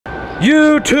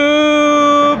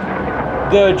YouTube!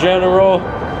 The general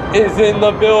is in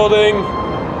the building.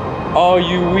 All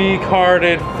you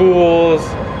weak-hearted fools,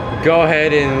 go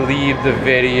ahead and leave the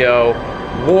video.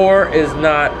 War is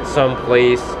not some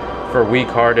place for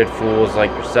weak-hearted fools like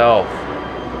yourself.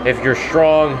 If you're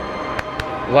strong,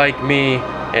 like me,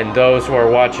 and those who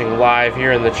are watching live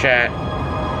here in the chat,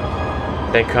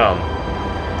 then come.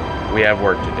 We have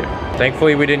work to do.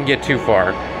 Thankfully, we didn't get too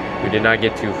far. We did not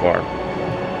get too far.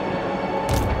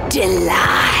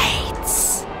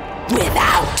 Delights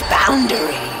without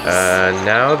boundaries.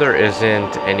 Now there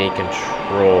isn't any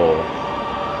control.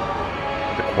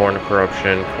 The corn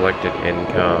corruption, collected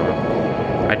income.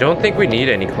 I don't think we need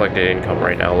any collected income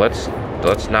right now. Let's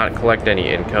not collect any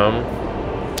income.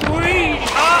 We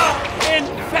are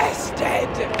infested.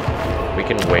 We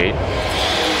can wait.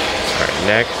 Alright,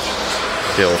 next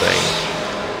building.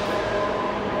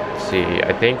 Let's see,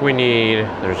 I think we need,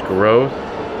 there's growth,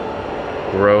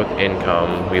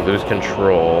 income. We lose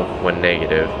control when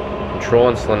negative. Control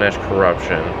and Slaanesh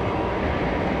corruption.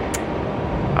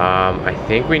 I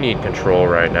think we need control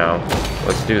right now.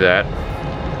 Let's do that.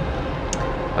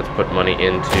 Let's put money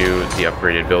into the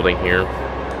upgraded building here.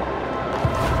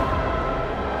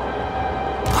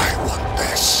 I want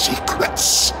their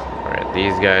secrets. Alright,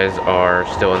 these guys are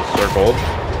still encircled.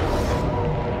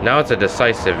 Now it's a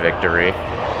decisive victory.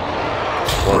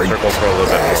 We'll encircle for a little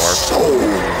bit more.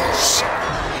 Souls.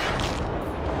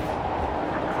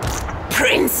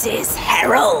 Prince's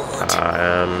Herald.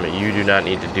 You do not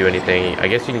need to do anything. I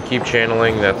guess you can keep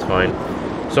channeling, that's fine.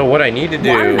 So what I need to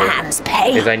do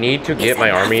is I need to get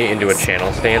my army into a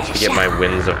channel stance to get my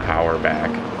Winds of Power back.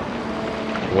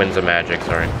 Winds of Magic,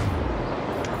 sorry.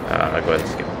 I'll go ahead and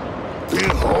skip.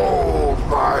 Behold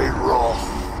my wrath.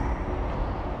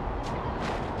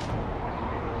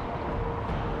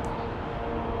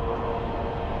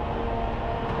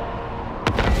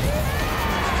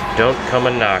 Don't come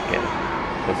a-knockin'.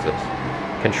 What's this?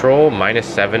 Control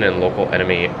 -7 in local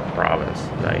enemy province.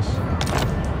 Nice.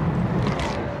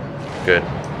 Good.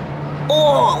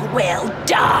 All will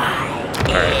die.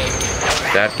 Alright.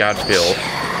 That got built.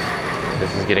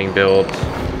 This is getting built.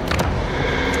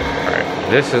 Alright.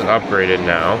 This is upgraded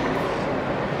now.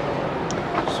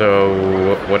 So,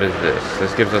 what is this?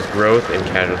 This gives us growth and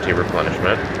casualty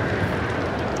replenishment.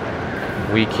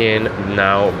 We can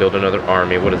now build another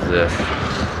army. What is this?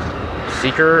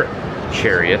 Seeker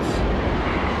chariots.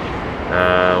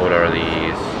 What are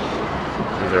these?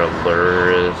 These are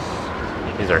lures.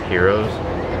 These are heroes.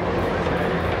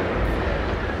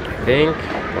 I think.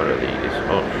 What are these?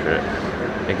 Oh shit.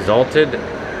 Exalted.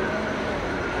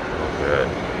 Oh good.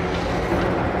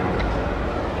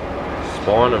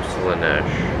 Spawn of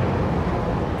Slaanesh.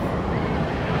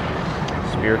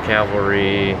 Spear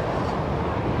cavalry.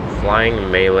 Flying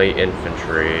melee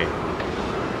infantry.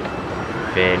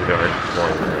 Vanguard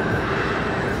deployment.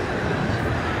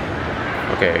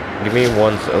 Okay, give me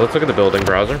one. Let's look at the building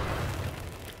browser.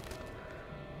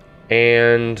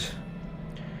 And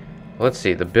let's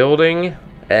see, the building.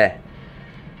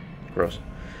 Gross.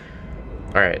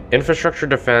 Alright, infrastructure,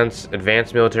 defense,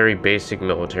 advanced military, basic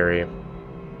military.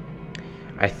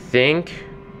 I think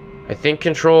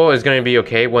control is going to be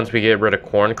okay once we get rid of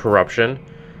corn corruption.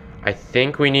 I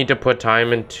think we need to put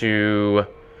time into.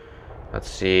 Let's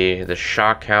see, the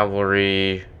shock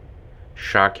cavalry.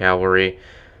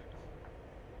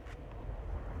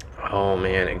 Oh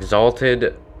man,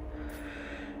 exalted.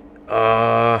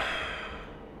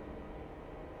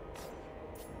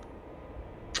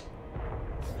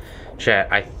 Chat,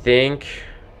 I think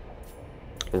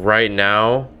right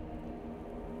now,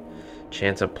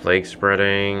 chance of plague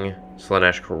spreading,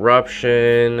 Slaanesh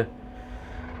corruption,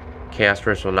 chaos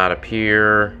first will not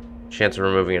appear, chance of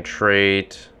removing a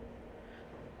trait.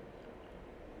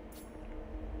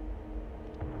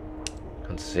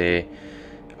 Let's see.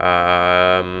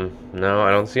 No,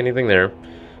 I don't see anything there.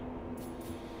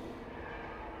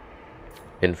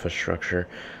 Infrastructure.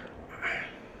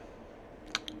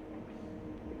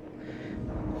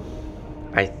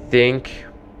 I think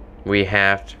we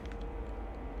have to...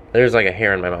 There's like a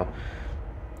hair in my mouth.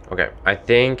 Okay, I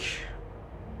think...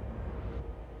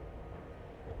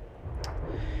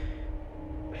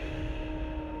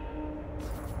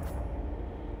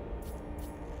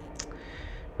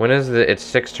 When is the... It's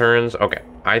 6 turns? Okay.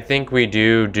 I think we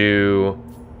do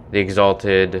the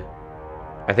exalted...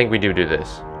 I think we do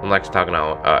this. Unlocks tech.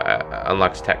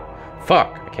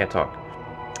 Fuck! I can't talk.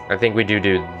 I think we do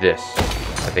this.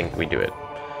 I think we do it.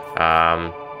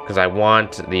 Because I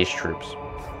want these troops.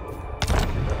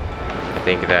 I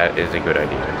think that is a good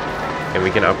idea. And we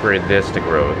can upgrade this to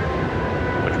growth,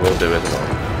 which we'll do as well.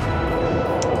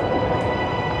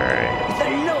 Alright.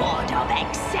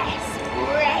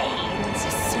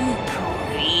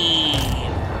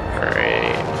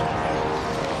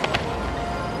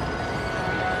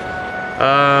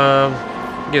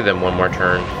 Give them one more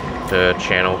turn to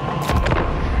channel.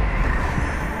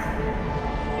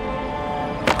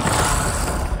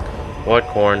 What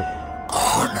corn?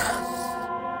 Honor.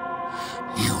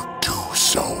 You do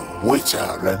so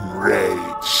wither and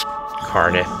rage.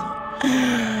 Carneth.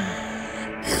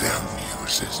 It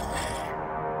amuses me.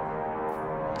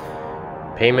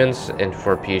 Payments and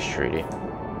for peace treaty.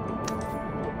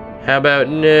 How about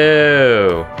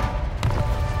no?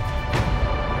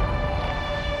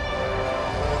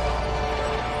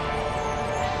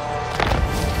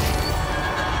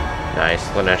 Nice,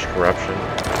 Slaanesh corruption.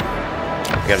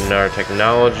 We got another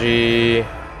technology.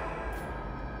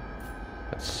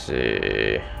 Let's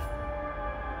see.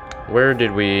 Where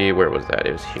was that?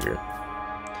 It was here.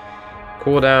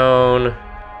 Cooldown,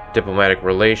 diplomatic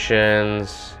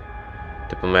relations,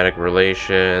 diplomatic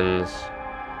relations.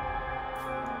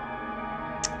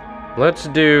 Let's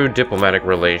do diplomatic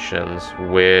relations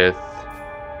with,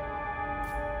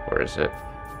 where is it?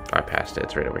 I passed it,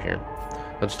 it's right over here.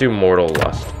 Let's do mortal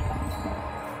lust.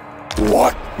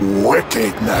 What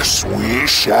wickedness we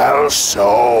shall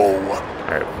sow.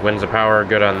 Alright, winds of power are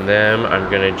good on them.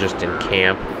 I'm gonna just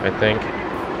encamp, I think.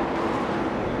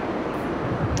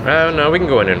 Oh no, we can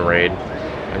go in and raid.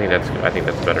 I think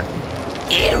that's better.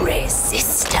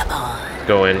 Irresistible.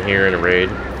 Go in here and raid.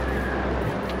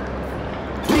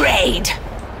 Raid.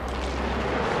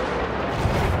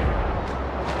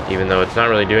 Even though it's not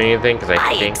really doing anything, because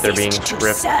I think they're being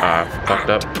fucked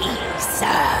up.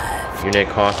 Unit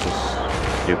cost is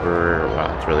super,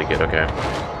 wow, it's really good, okay.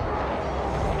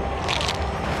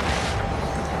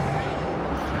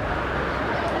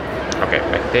 Okay,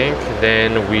 I think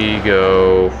then we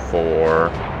go for,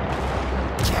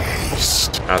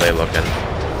 how are they looking?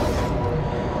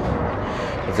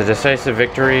 It's a decisive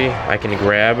victory. I can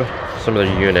grab some of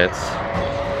the units.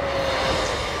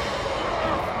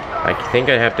 I think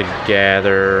I have to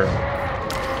gather,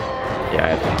 yeah, I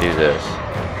have to do this.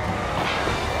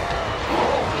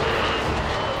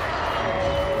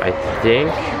 I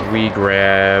think we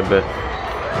grab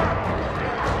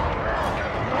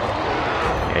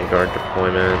Vanguard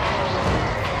deployment.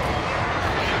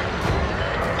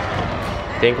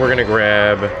 I think we're gonna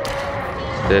grab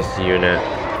this unit.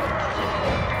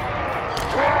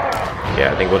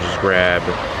 Yeah, I think we'll just grab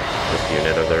this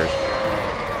unit of theirs.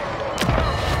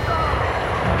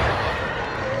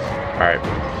 Alright,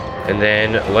 and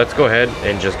then let's go ahead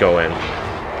and just go in.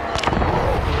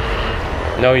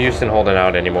 No use in holding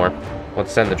out anymore.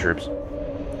 Let's send the troops.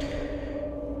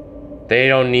 They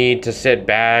don't need to sit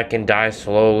back and die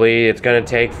slowly. It's gonna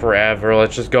take forever.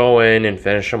 Let's just go in and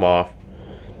finish them off.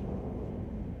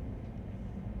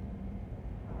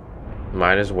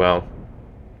 Might as well.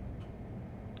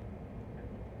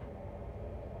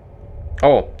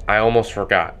 Oh, I almost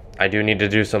forgot. I do need to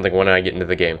do something when I get into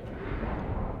the game.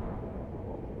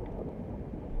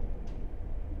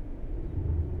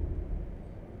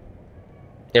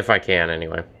 If I can,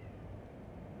 anyway.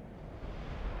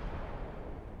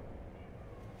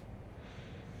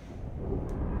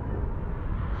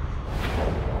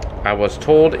 I was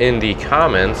told in the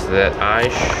comments that I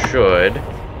should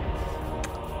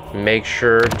make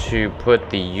sure to put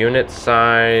the unit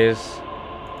size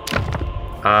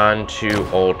onto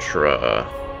Ultra.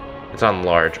 It's on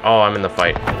large. Oh, I'm in the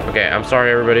fight. Okay, I'm sorry,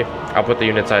 everybody. I'll put the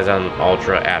unit size on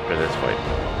Ultra after this fight.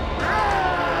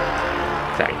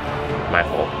 Sorry. My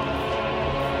fault.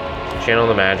 Channel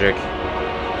the magic.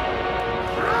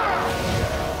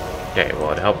 Okay,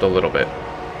 well, it helped a little bit.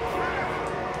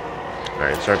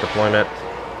 Alright, start deployment.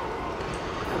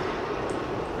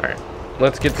 Alright,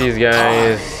 let's get these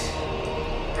guys.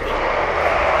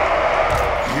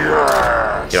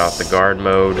 Get off the guard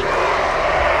mode.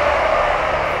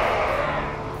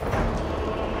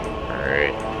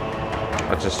 Alright.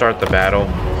 Let's just start the battle.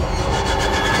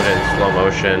 Put it in slow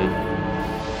motion.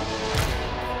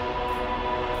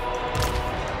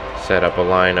 Set up a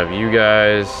line of you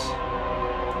guys.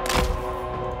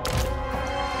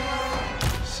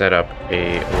 Set up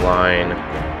a line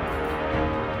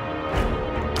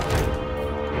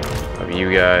of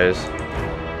you guys.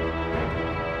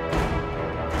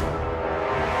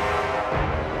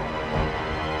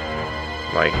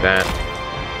 Like that.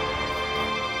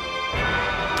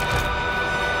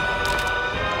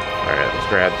 Alright, let's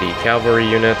grab the cavalry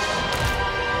units.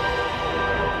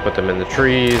 Put them in the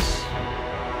trees.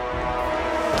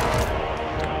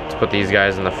 Put these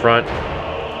guys in the front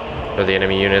for the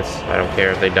enemy units. I don't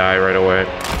care if they die right away.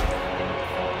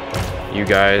 You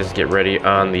guys get ready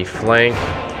on the flank.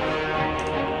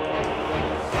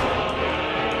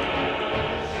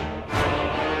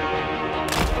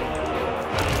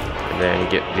 And then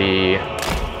get the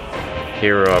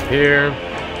hero up here.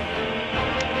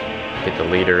 Get the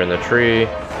leader in the tree.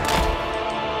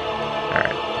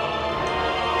 Alright.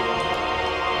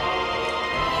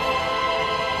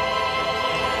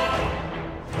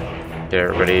 Get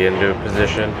everybody into a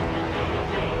position.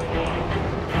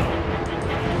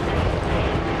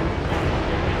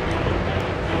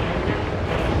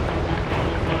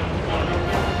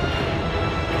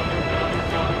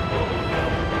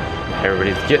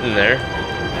 Everybody's getting there.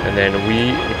 And then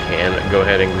we can go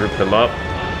ahead and group them up,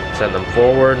 send them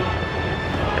forward,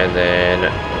 and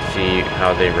then see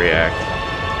how they react.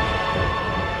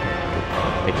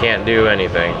 They can't do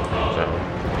anything, so.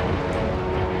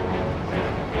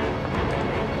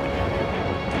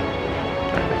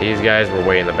 Right, these guys were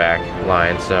way in the back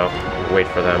line, so wait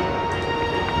for them.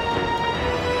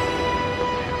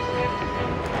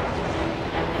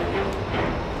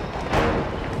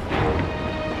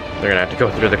 They're gonna have to go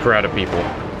through the crowd of people.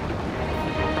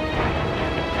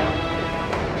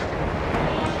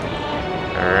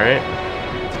 Alright,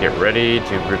 let's get ready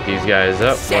to group these guys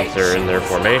up once they're in their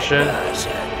formation.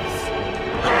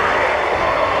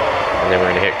 And then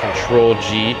we're going to hit Control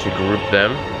G to group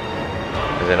them.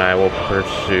 And then I will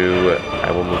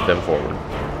move them forward.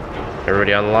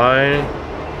 Everybody online?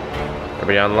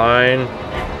 Everybody online?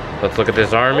 Let's look at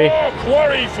this army.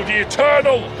 Quarry for the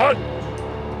eternal hunt.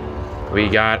 We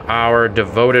got our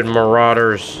devoted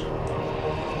marauders.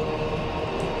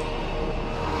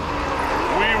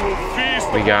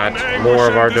 We got more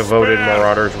of our devoted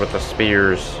marauders with the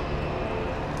spears.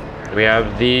 We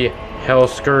have the Hell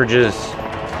Scourges.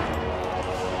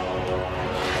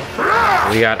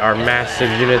 We got our massive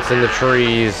units in the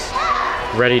trees,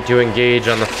 ready to engage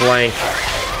on the flank.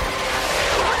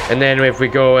 And then if we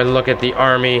go and look at the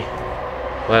army,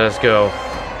 let us go.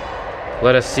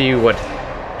 Let us see what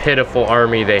pitiful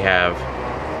army they have.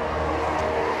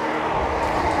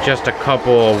 Just a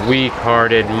couple of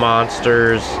weak-hearted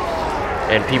monsters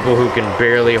and people who can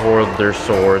barely hold their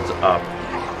swords up.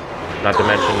 Not to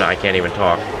mention, I can't even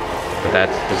talk. But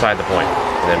that's beside the point.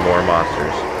 And then more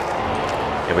monsters.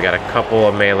 And we got a couple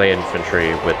of melee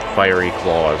infantry with fiery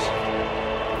claws.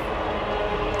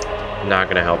 Not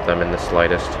gonna help them in the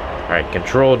slightest. Alright,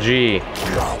 Control G.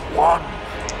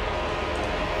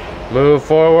 Move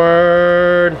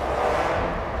forward.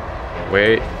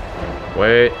 Wait.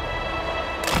 Wait.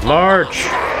 March!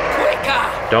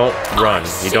 Don't run.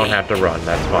 You don't have to run.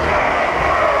 That's fine.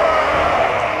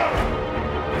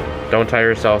 Don't tire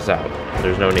yourselves out.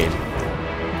 There's no need.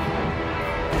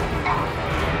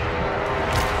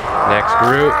 Next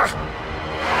group.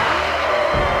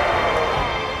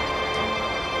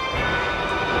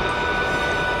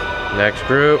 Next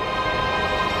group.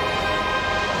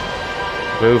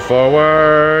 Move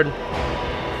forward.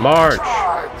 March.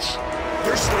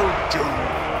 This will do.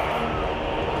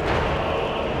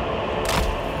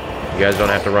 You guys don't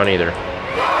have to run either.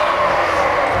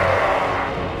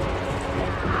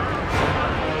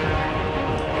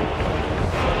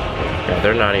 Yeah,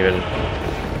 they're not even...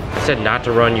 I said not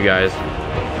to run, you guys.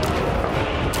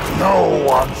 No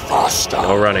one faster.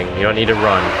 No running. You don't need to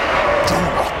run. Do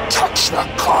not touch the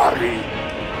Kari.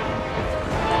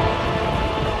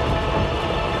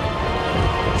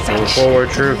 Move forward,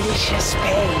 troops. Delicious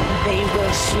pain they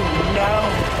will soon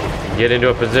know. Get into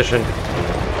a position.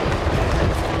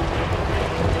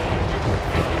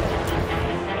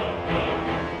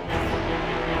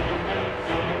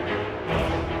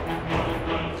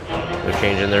 They're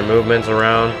changing their movements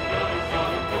around.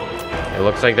 It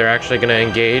looks like they're actually going to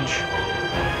engage.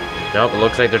 Nope, it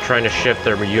looks like they're trying to shift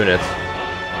their units.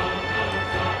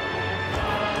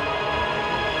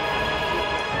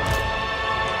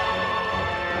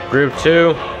 Group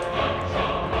 2.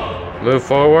 Move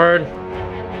forward.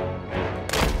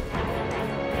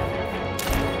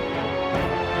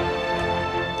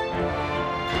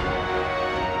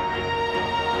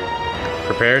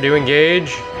 Prepare to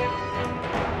engage.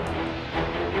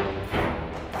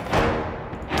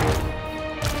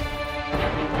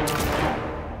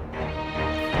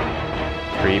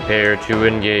 Prepare to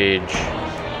engage.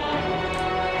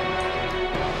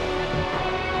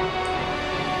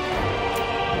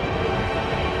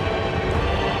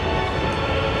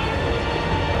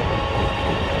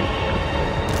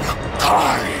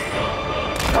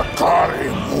 Kari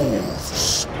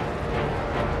moves.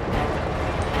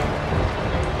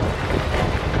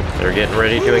 They're getting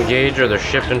ready to engage, or they're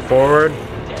shifting forward.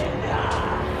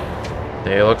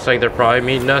 It looks like they're probably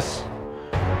meeting us.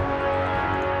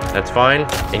 That's fine.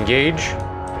 Engage.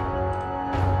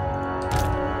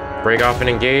 Break off and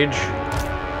engage.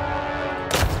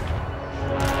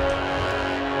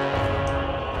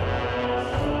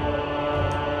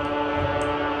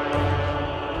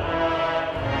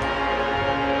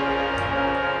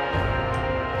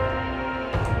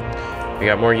 We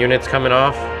got more units coming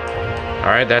off.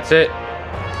 Alright, that's it.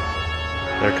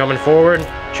 They're coming forward.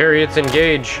 Chariots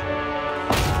engage.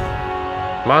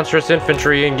 Monstrous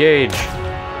infantry engage.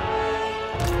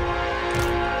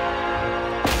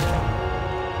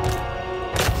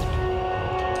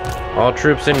 All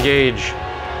troops engage.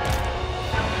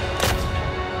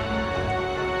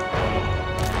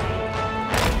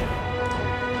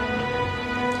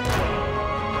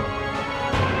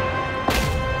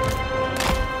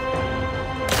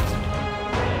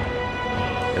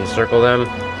 Encircle them.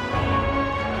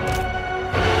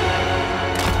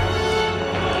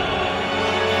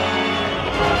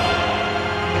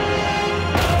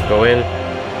 Go in.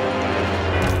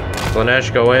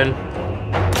 Slaanesh, go in.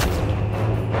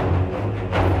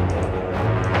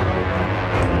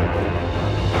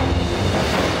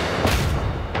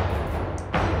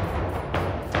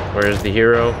 Where's the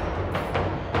hero?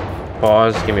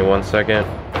 Pause, give me 1 second.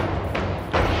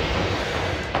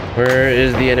 Where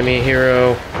is the enemy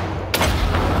hero?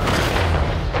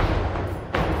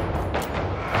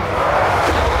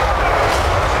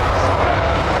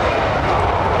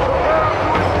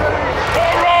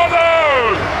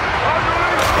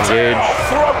 Engage.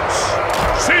 Throats,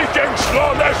 seeking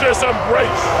Slaanesh's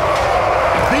embrace.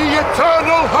 The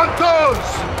eternal hunters.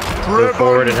 Move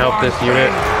forward and help this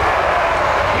unit.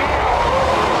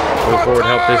 Move forward,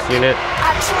 help this unit.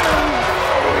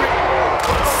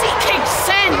 Seeking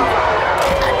sin.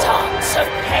 A dance of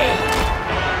pain.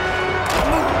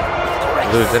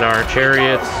 Losing our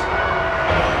chariots.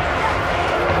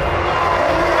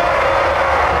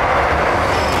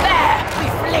 There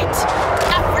we've lit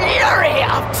a flurry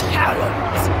of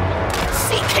talons.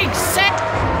 Seeking sin.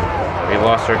 We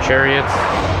lost our chariots.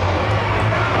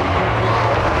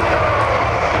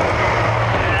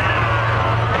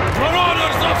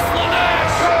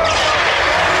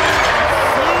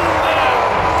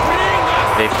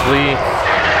 They flee.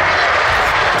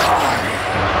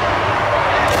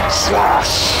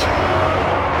 Slash.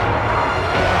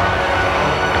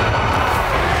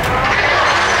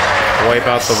 Wipe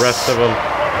out the rest of them.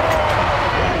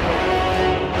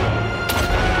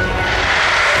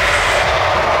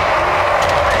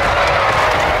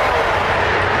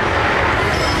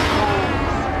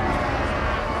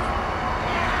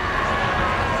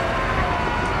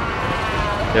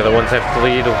 The other ones have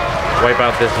flee to wipe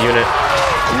out this unit.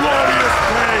 Glorious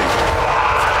day.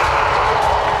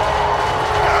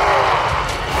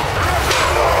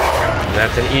 And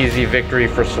that's an easy victory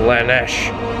for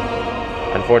Slaanesh.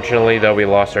 Unfortunately, though, we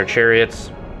lost our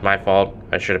chariots. My fault.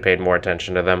 I should have paid more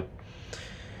attention to them.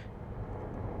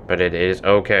 But it is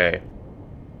okay.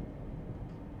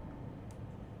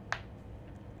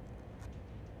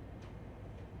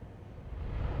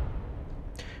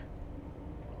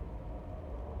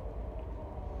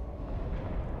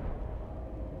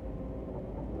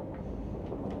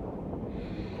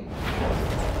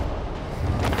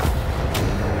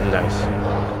 Nice.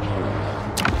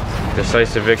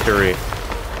 Decisive victory.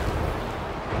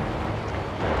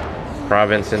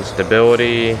 Province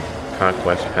instability.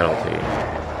 Conquest penalty.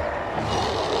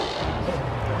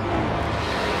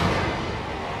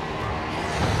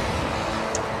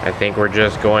 I think we're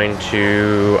just going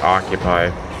to occupy.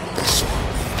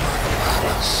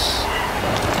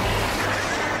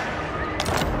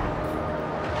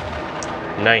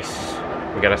 Nice.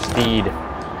 We got a steed.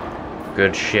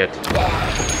 Good shit.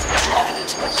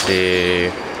 Let's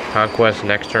see. Conquest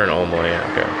next turn only.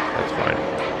 Okay, that's fine.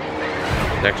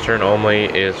 Next turn only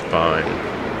is fine.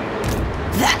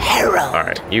 The herald.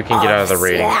 Alright, you can get out of the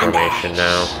raiding formation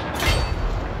now.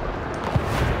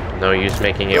 No use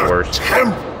making it worse.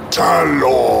 Tempter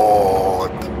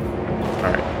Lord.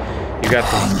 Alright. You got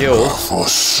some skills. For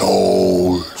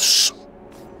souls.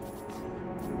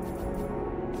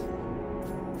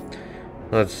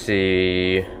 Let's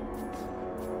see.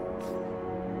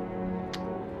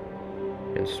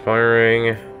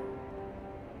 Inspiring.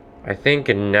 I think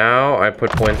now I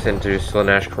put points into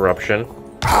Slaanesh corruption.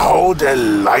 How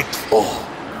delightful.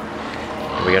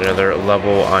 We got another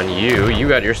level on you. You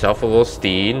got yourself a little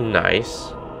steed.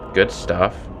 Nice. Good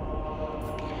stuff.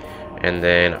 And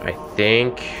then I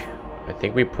think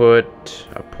we put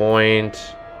a point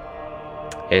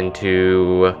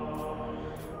into,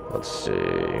 let's see,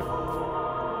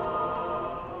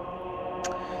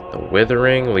 the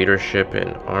Withering, leadership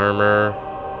and armor.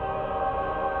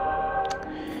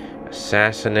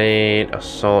 Assassinate,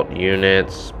 assault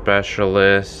unit,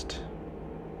 specialist,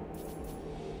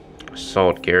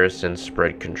 assault garrison,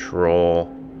 spread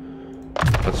control.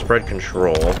 Let's spread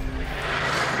control.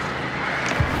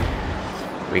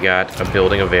 We got a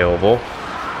building available.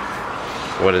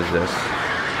 What is this?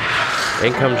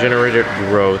 Income generated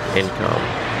growth income.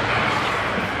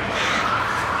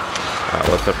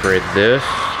 Let's upgrade this.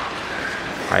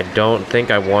 I don't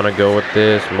think I want to go with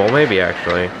this. Well, maybe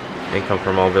actually. Income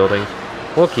from all buildings.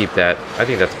 We'll keep that. I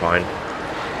think that's fine.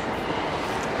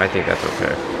 I think that's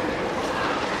okay.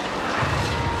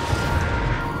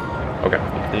 Okay,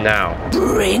 now.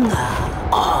 Bringer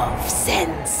of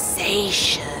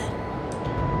sensation.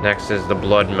 Next is the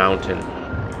Blood Mountain.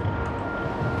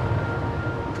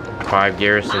 5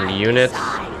 garrisoned units.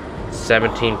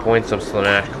 17 points of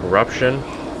Slaanesh corruption.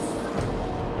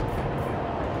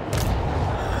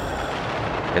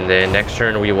 And then next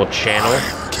turn we will channel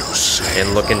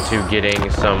and look into getting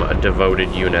some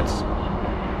devoted units.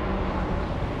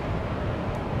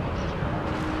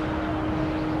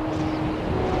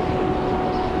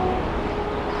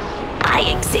 I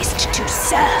exist to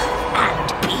serve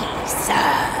and be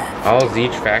served. All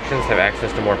Zeech factions have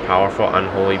access to more powerful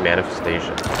unholy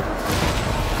manifestations.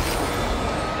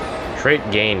 Trait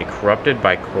gained, corrupted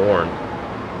by corn.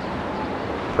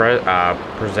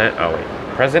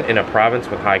 Present in a province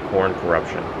with high corn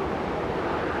corruption.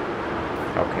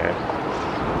 Okay.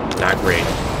 Not great.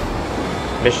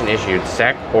 Mission issued.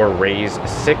 Sack or raise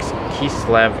 6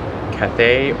 Kislev,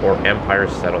 Cathay, or Empire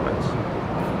settlements.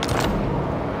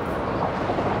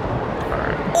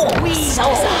 Alright.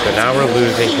 So now we're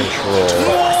losing control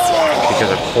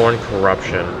because of corn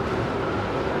corruption.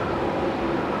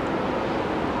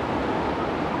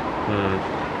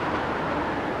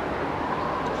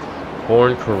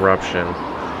 Corn corruption.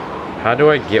 How do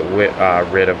I get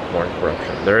rid of corn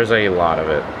corruption? There is a lot of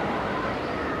it.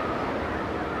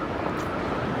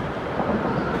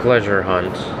 Pleasure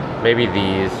hunt. Maybe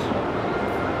these.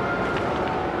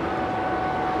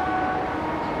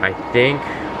 I think.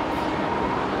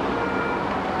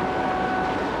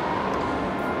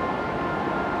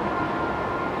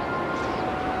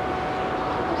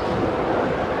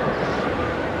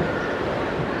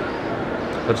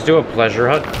 Let's do a pleasure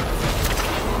hunt.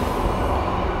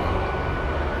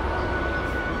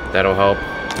 That'll help.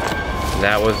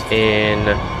 That was in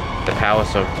the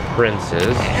Palace of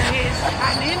Princes.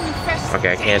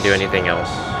 Okay, I can't do anything else.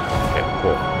 Okay,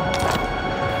 cool.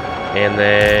 And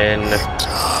then...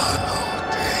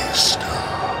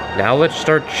 now let's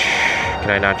start... Can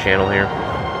I not channel here?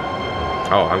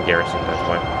 Oh, I'm garrisoned, that's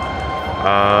why.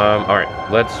 Alright,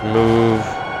 let's move...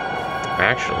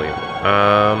 Actually,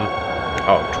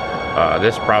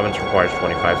 this province requires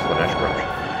 25 Slaanesh corruption.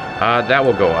 That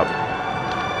will go up.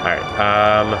 Alright,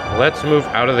 let's move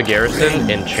out of the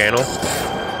garrison and channel.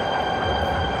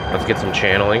 Let's get some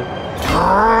channeling.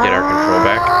 Get our control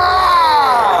back.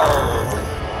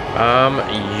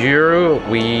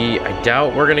 I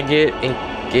doubt we're gonna get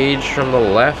engaged from the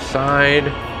left side.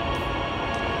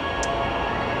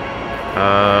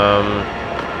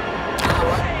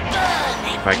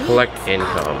 If I collect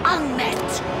income.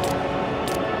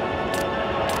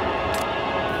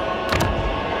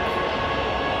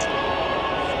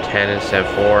 10 instead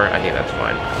of 4, I think that's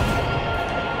fine.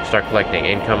 Start collecting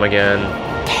income again.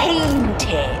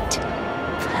 Painted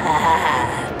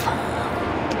purple.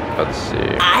 Let's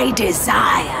see. I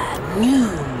desire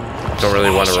new. Don't really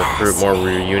want to recruit more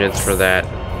units for that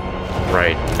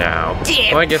right now.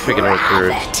 Well, I guess we can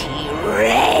recruit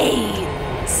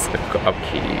the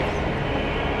upkeep.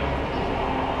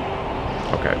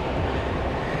 Okay.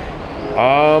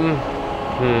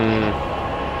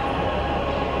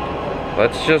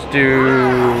 Let's just do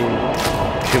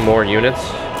 2 more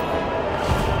units.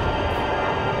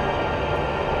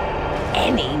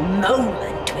 Any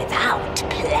moment without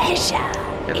pleasure.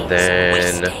 And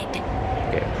then,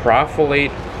 okay,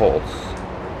 profligate cults.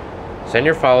 Send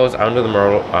your followers out into the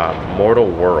mortal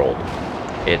world.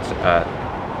 It's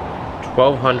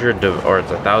 1,200 or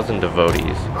it's 1,000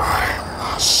 devotees. I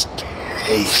must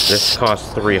taste. This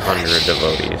costs 300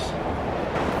 devotees.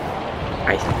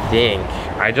 I think.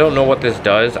 I don't know what this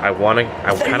does. I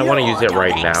kind of want to use it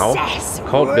right now.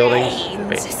 Cult buildings.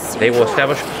 They will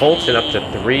establish cults in up to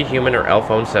 3 human or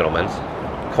elf-owned settlements.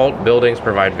 Cult buildings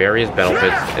provide various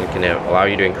benefits and can allow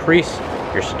you to increase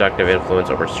your seductive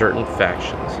influence over certain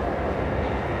factions.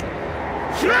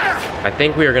 I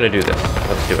think we are going to do this.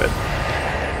 Let's do it.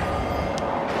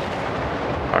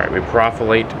 Alright, we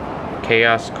profligate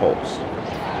chaos cults.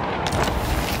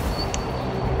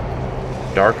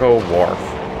 Darko Wharf.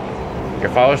 Your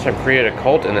followers have created a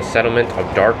cult in the settlement of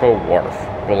Darko Wharf,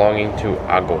 belonging to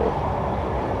Agol.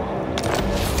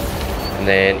 And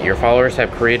then your followers have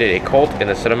created a cult in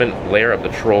the settlement lair of the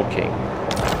Troll King.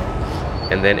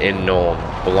 And then in Nuln,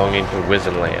 belonging to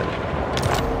Wizenland.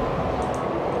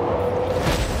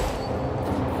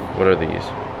 What are these?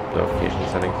 Notification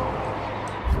settings.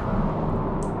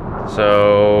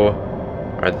 So,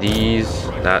 are these...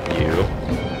 Not you.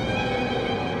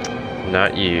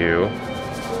 Not you.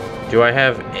 Do I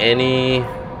have any...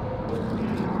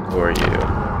 Who are you?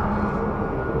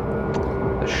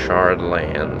 The Shard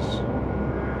Lands.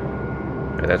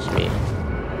 Okay, that's me.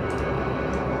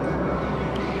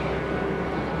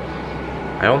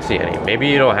 I don't see any.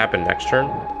 Maybe it'll happen next turn.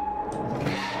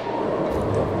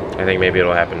 I think maybe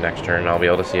it'll happen next turn. I'll be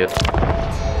able to see it.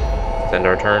 Let's end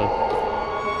our turn.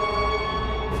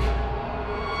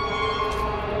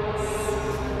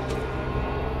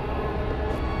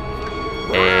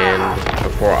 And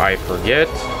before I forget...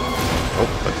 Oh,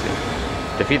 let's see.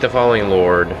 Defeat the following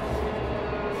lord.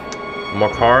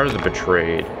 Makar the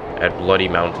Betrayed at Bloody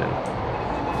Mountain.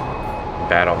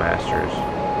 Battle Masters.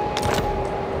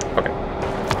 Okay.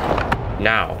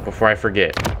 Now, before I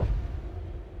forget,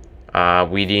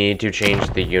 we need to change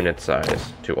the unit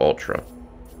size to Ultra.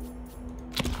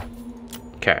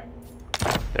 Okay.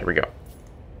 There we go.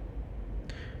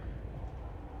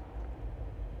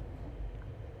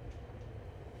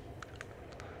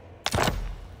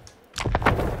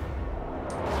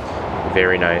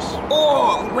 Very nice.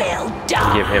 All will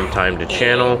die. Give him time to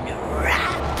channel.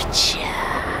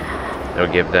 It'll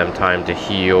give them time to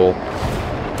heal.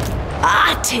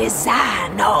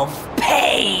 Artisan of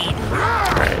pain.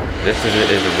 Alright, this is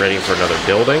ready for another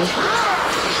building.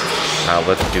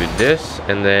 Let's do this,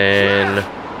 and then...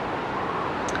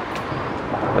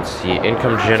 Let's see,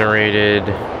 income generated.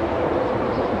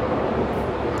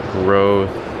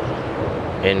 Growth.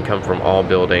 Income from all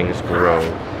buildings, grow.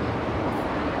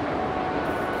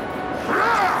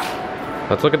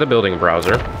 Let's look at the building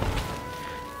browser.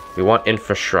 We want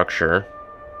infrastructure.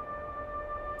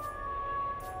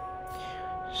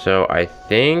 So I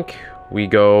think we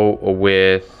go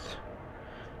with...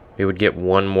 We would get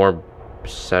one more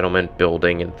settlement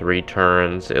building in 3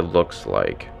 turns, it looks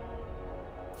like.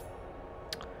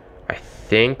 I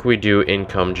think we do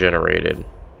income generated.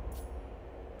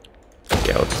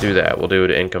 Yeah, let's do that. We'll do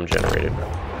it income generated.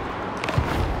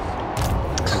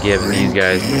 Give these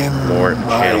guys more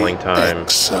channeling time.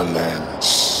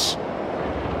 Excellence.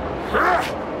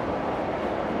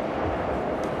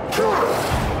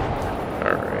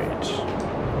 Alright.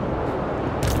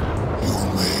 You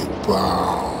may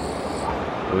bow.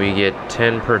 We get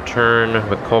 10 per turn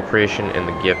with Cult Creation and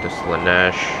the Gift of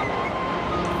Slaanesh.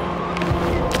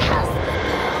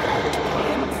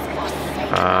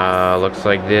 Looks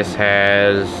like this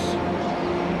has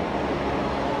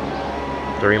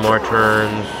 3 more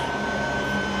turns.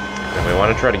 And we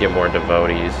want to try to get more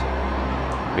devotees.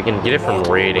 We can get it from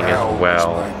raiding as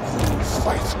well.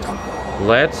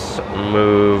 Let's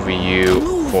move you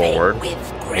forward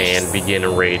and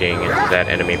begin raiding that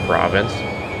enemy province.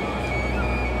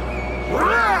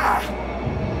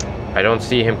 I don't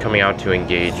see him coming out to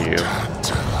engage you.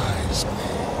 It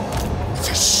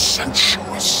is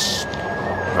sensuous.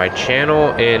 If I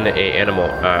channel in a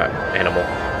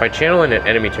if I channel in an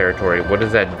enemy territory, what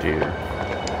does that do?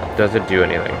 Does it do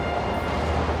anything?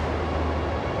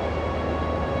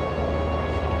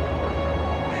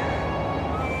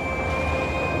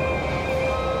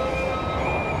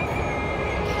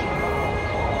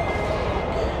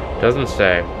 Doesn't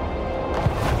say.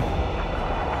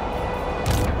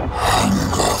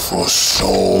 Hunger for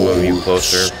souls. Move you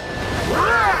closer.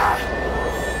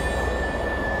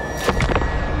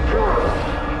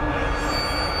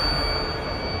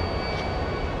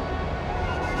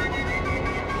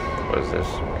 What is this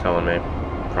telling me?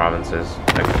 Provinces.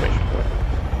 Exclamation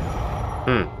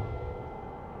point.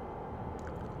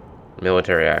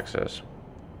 Military access.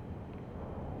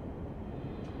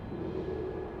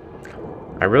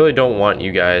 I really don't want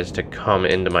you guys to come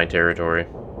into my territory.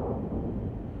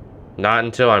 Not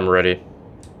until I'm ready.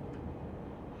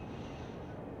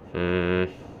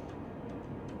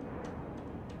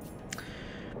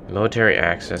 Military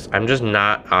access. I'm just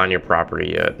not on your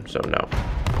property yet, so no.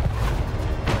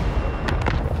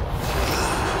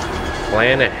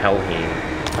 Clan at Helheim.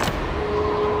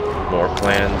 More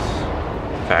clans.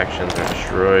 Factions are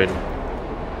destroyed.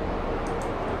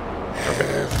 Okay.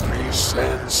 Every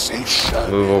sensation.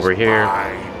 Move over here.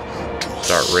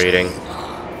 Start raiding.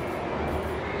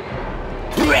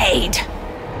 Raid.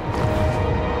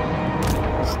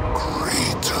 The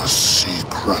greatest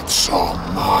secrets are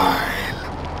mine.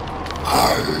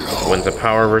 Alone. When's the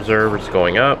power reserve? It's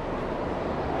going up.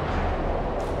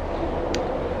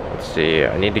 Let's see.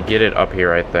 I need to get it up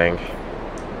here, I think.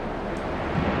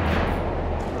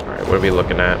 Alright, what are we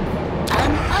looking at?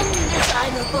 An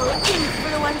undesirable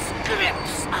influence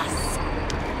grips us.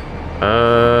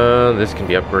 This can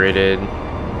be upgraded.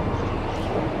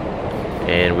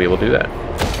 And we will do that.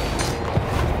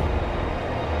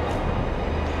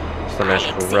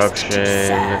 Slaanesh corruption.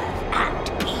 And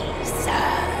be served.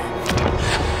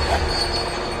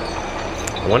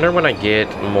 I wonder when I get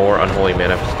more unholy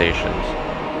manifestations.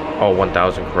 Oh,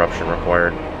 1,000 corruption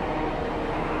required.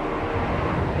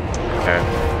 Okay.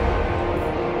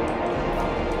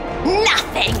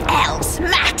 Nothing else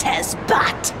matters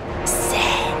but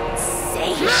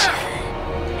sensation.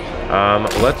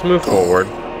 Let's move forward.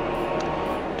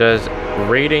 Does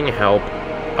raiding help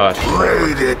us?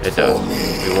 Raid it does. for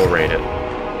me. We will raid it.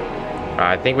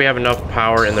 I think we have enough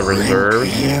power in the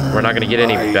reserves. We're not going to get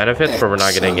any benefits, but we're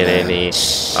not going to get any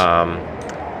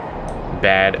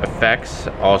bad effects.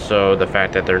 Also, the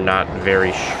fact that they're not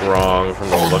very strong from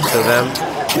the looks of them,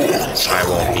 I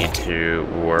won't need to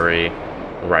worry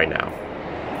right now.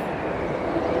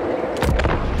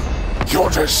 Your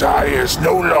desires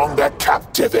no longer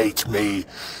captivate me.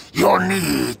 Your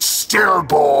needs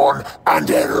stillborn and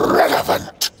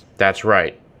irrelevant. That's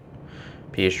right.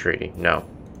 Peace treaty. No.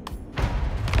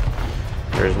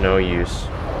 There's no use.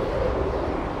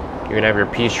 You can have your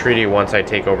peace treaty once I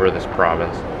take over this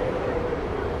province.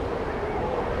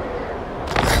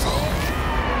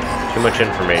 Too much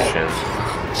information.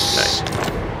 Nice.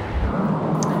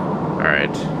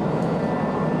 Alright.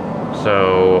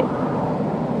 So,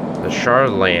 the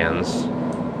Shard lands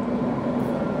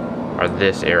are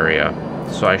this area.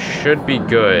 So I should be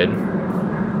good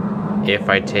if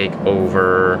I take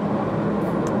over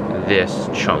this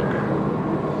chunk.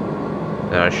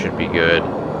 Then I should be good.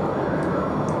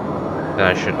 Then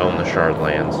I should own the Shard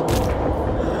lands.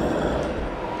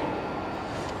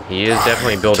 He is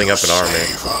definitely building up an army.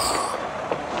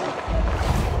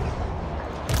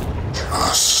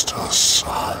 Just a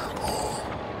sample.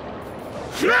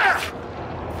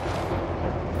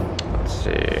 Let's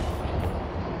see.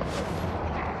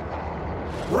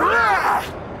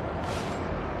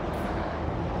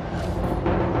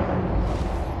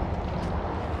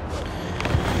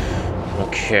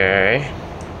 Okay.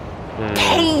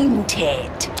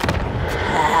 Painted.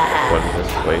 What is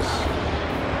this place?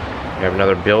 We have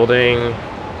another building.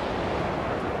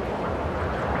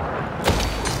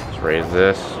 Let's raise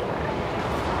this.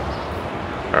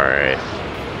 Alright.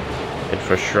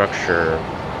 Infrastructure.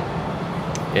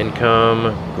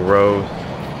 Income, growth,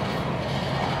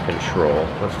 control.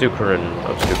 Let's do control.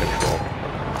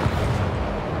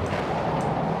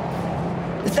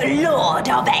 The Lord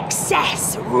of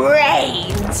Excess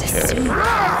reigns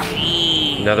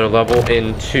supreme. Another level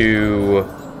into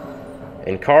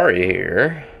Inkari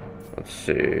here. Let's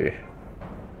see.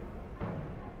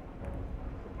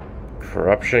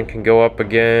 Corruption can go up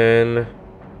again.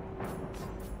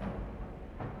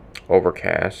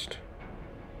 Overcast.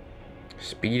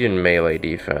 Speed and melee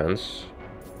defense.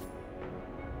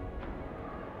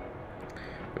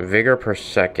 Vigor per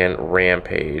second,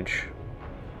 rampage.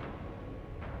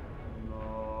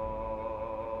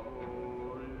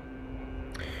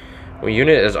 When a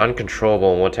unit is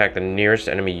uncontrollable and will attack the nearest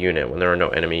enemy unit, when there are no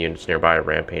enemy units nearby, a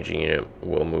rampaging unit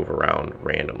will move around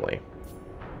randomly.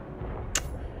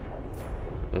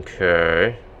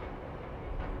 Okay.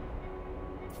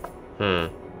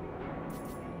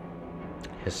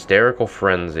 Hysterical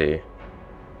frenzy.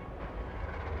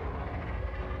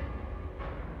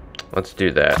 Let's do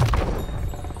that.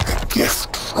 A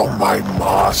gift from my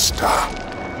master.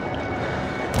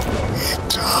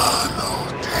 Eternal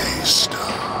taster.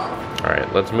 Alright,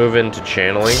 let's move into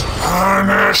channeling.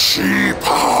 Annex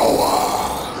power.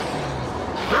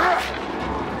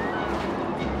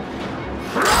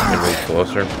 Move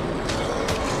closer.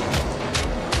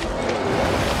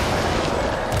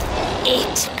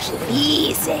 It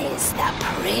pleases the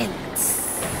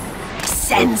prince.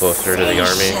 Move closer to the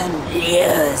army. Sensation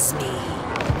lures me.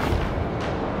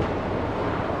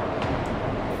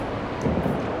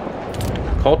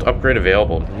 Cult upgrade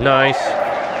available. Nice.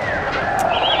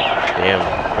 Damn,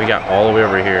 we got all the way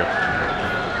over here.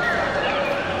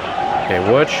 Okay,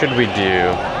 what should we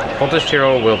do? Cultist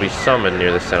hero will be summoned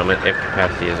near the settlement if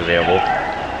capacity is available.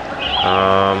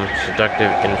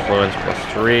 Seductive influence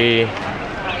 +3.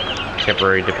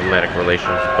 Temporary diplomatic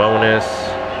relations bonus.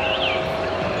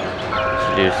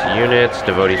 Seduce units.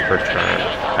 Devotees per turn.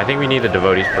 I think we need the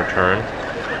devotees per turn.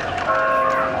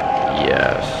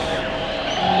 Yes.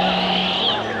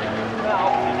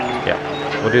 Yeah,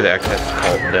 we'll do the excess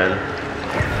cult then.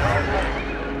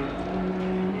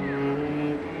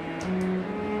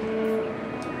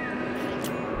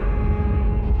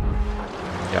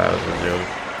 Yeah, that was a zoom.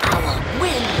 Our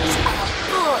winds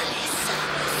are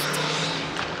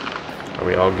Are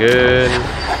we all good?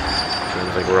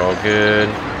 Seems like we're all good.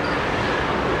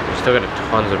 We still got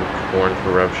tons of corn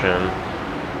corruption.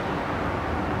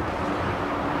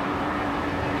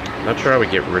 Not sure how we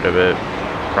get rid of it.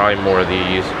 Probably more of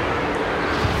these.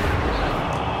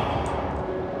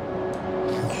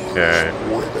 Okay.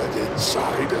 Withered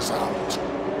inside is out.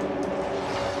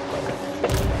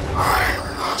 I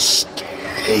must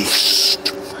taste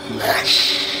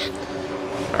flesh.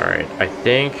 Alright, I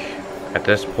think at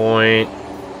this point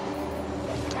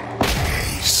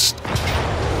Taste.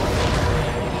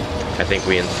 I think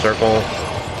we encircle.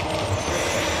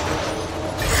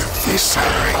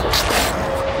 Eviscerate them.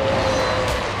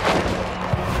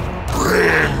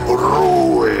 Bring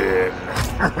ruin.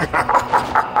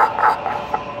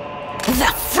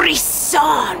 The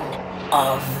frisson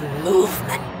of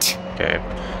movement. Okay.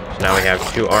 So now we have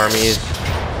 2 armies.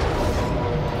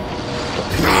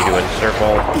 We need to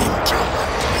encircle.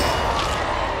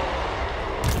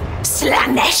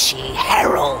 Slaanesh I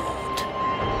Herald.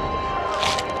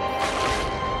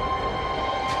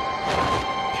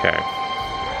 Okay.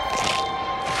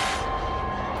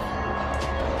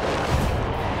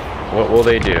 What will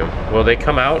they do? Will they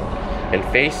come out and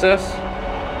face us?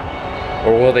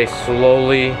 Or will they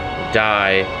slowly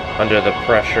die under the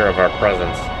pressure of our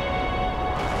presence?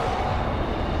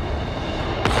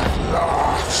 At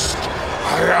last,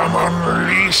 I am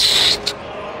unleashed.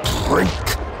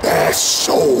 Drink their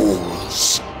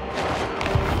souls.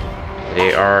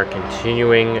 They are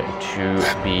continuing to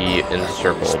be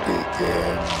encircled.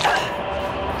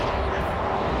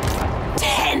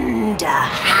 Tender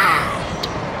hand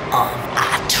of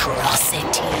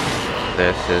atrocity.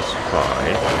 This is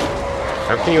fine.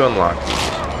 How can you unlock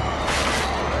these?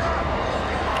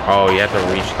 Oh, you have to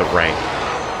reach the rank.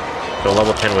 So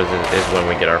level 10 is when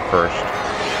we get our first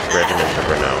regiment of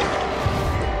renown.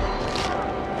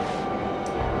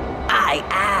 I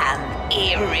am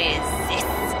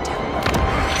irresistible.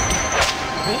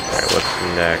 Alright, what's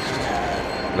next?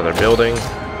 Another building.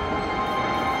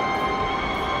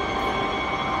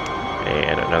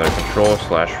 And another control /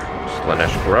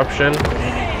 Slaanesh corruption.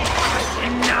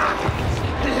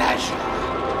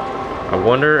 I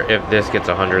wonder if this gets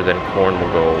 100, then corn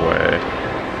will go away.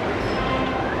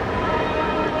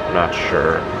 Not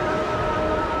sure.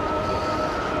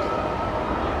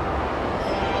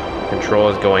 Control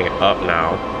is going up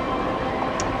now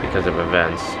because of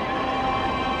events.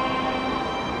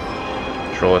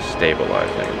 Control is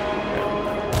stabilizing.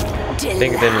 I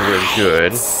think then we're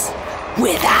good.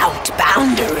 Without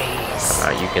boundaries.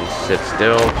 You can sit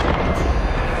still.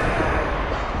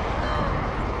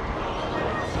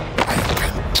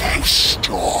 Taste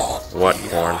your What,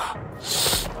 corn?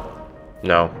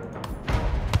 No.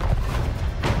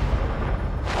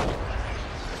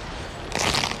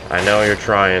 I know you're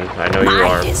trying. I know you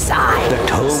are. The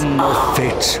Tome of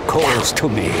Fate calls to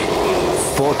me,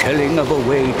 foretelling of a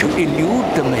way to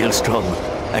elude the maelstrom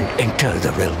and enter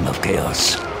the realm of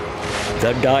chaos.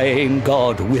 The dying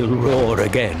god will roar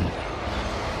again.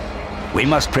 We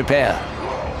must prepare.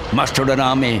 Muster an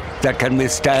army that can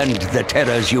withstand the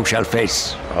terrors you shall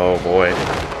face. Oh boy.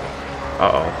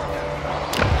 Uh-oh.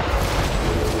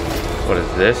 What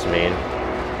does this mean?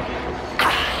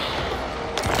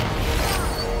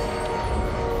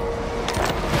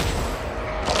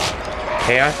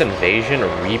 Chaos Invasion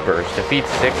Reapers. Defeat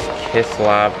 6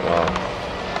 Kislab. Well,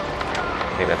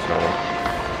 I think that's normal.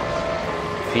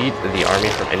 Defeat the army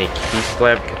from any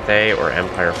Kislab, Cathay, or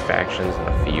Empire factions in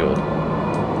the field.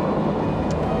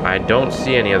 I don't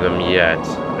see any of them yet.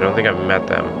 I don't think I've met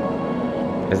them.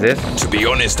 Is this? To be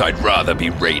honest, I'd rather be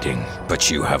raiding,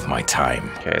 but you have my time.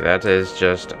 Okay, that is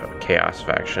just a Chaos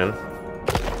faction.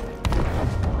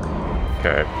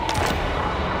 Okay.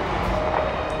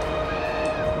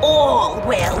 all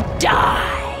will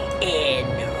die in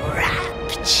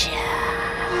rapture.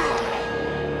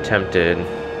 Tempted.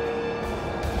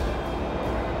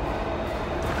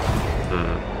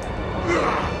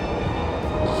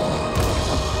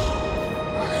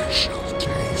 I shall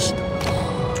taste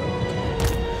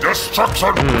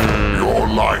destruction. Your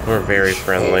life. We're very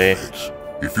friendly.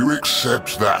 If you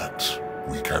accept that,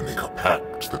 we can make a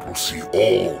pact that will see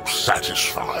all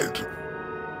satisfied.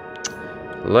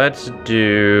 Let's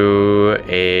do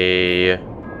a...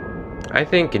 I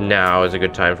think now is a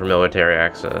good time for military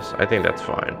access. I think that's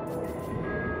fine.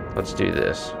 Let's do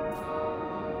this.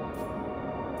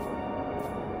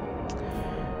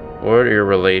 What are your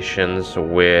relations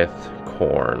with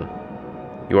Korn?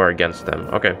 You are against them.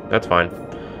 Okay, that's fine.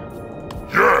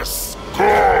 Yes, go.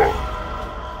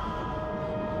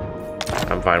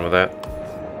 I'm fine with that.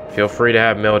 Feel free to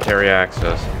have military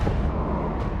access.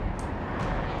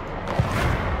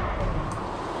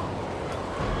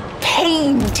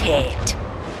 Painted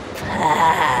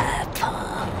purple.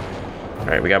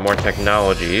 Alright, we got more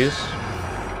technologies.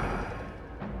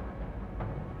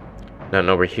 Nothing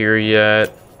over here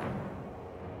yet.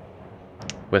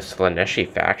 With Slaanesh I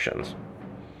factions.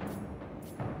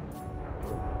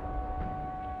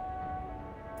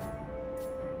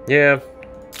 Yeah,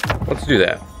 let's do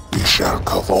that. We shall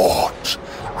cavort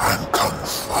and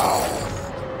confound.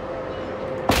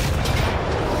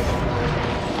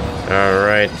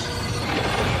 Alright.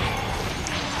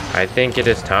 I think it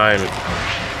is time.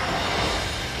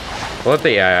 We'll let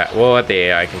the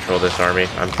AI control this army.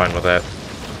 I'm fine with that.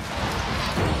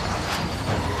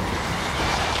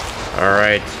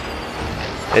 Alright.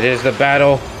 It is the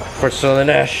battle for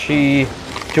Slaanesh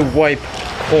I to wipe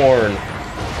Khorne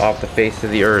off the face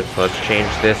of the earth. Let's change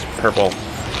this purple.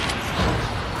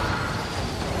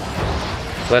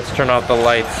 Let's turn off the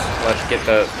lights. Let's get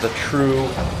the true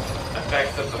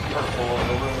effects of the purple and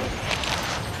the blue.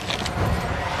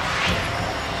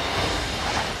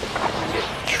 Get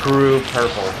true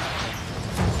purple.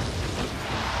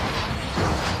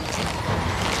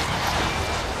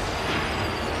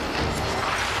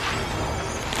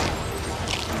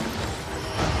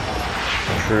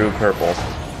 True purple.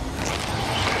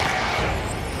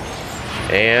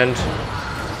 And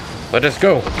let us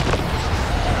go.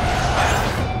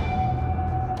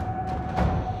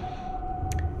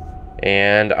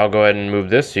 And I'll go ahead and move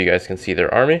this so you guys can see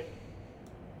their army.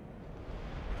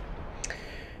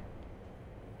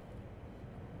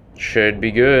 Should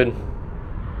be good.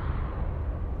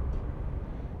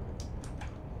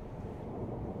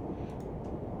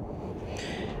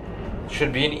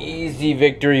 Should be an easy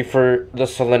victory for the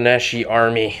Slaanesh I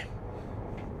army.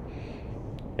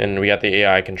 And we got the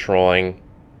AI controlling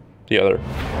the other.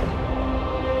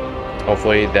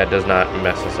 Hopefully that does not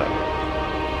mess us up.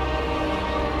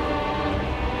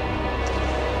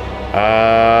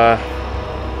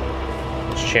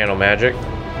 Let's channel magic.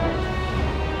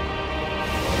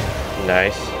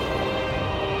 Nice.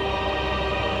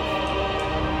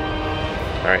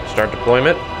 Alright, start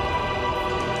deployment.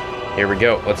 Here we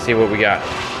go. Let's see what we got.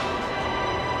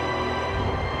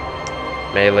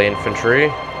 Melee infantry.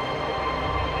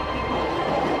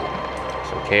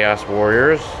 Some chaos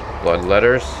warriors.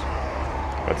 Bloodletters.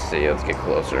 Let's see, let's get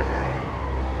closer.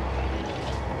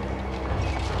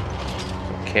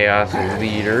 Some chaos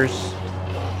leaders.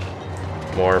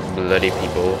 More bloody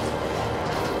people.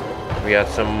 We got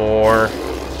some more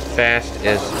fast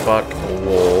as fuck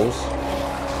wolves.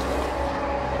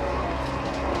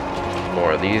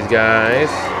 More of these guys.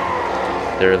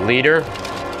 Their leader,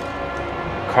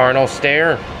 Carnal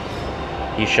Stare.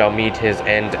 He shall meet his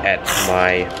end at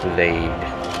my blade.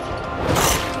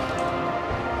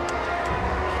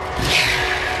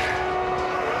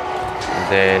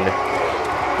 Then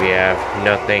we have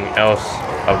nothing else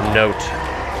of note.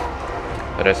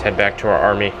 Let us head back to our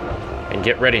army and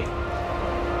get ready.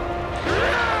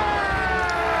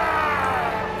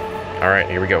 Alright,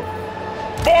 here we go.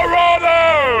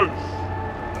 Marauders!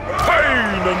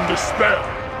 Pain and despair!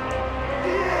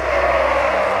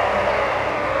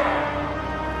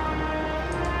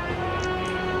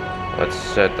 Let's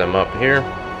set them up here.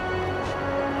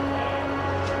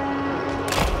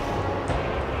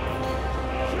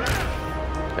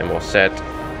 And we'll set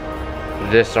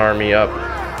this army up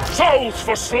Souls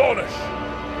for Slaanesh!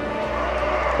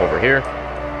 over here.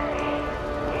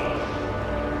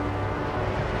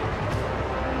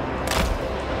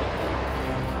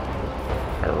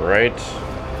 Alright.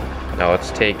 Now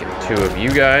let's take two of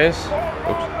you guys.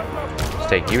 Oops. Let's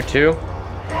take you two.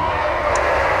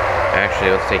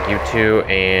 Actually, let's take you two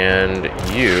and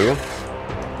you.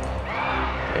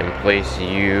 And place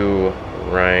you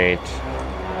right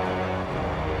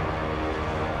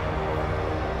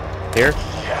here.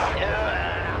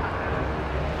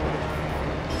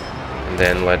 And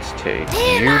then let's take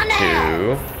you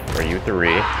two, or you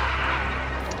three.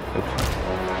 Oops.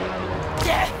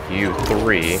 You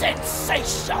three.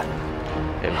 Sensation.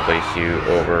 And place you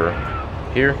over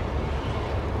here.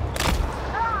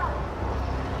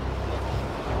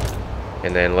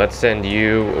 And then let's send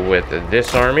you with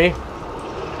this army.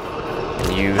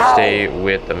 And you stay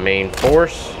with the main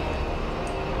force.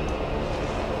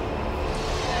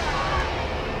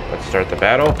 Let's start the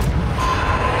battle.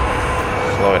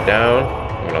 Slow it down.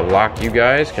 I'm going to lock you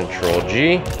guys. Control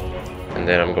G. And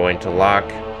then I'm going to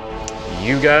lock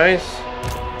you guys.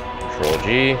 Control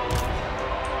G.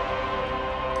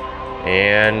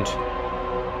 And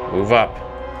move up.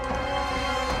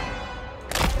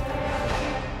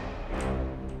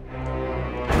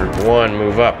 Group 1,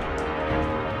 move up.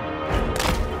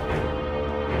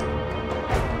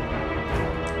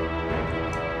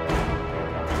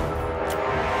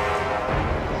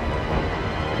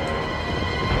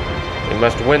 We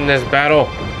must win this battle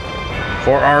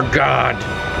for our God.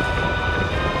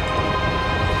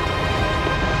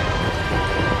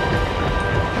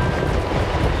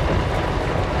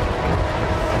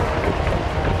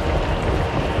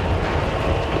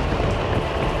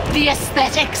 The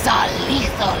aesthetics are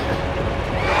lethal.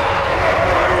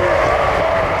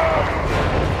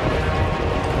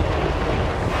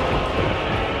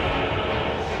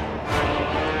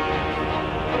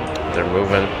 They're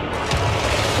moving.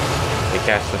 They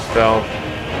cast a spell.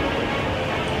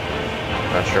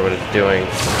 Not sure what it's doing.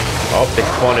 Oh, they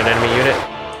spawned an enemy unit.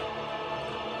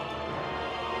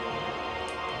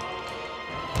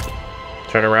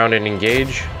 Turn around and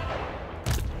engage.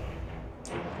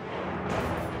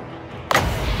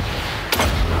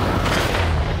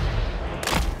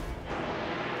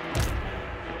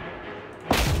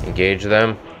 Engage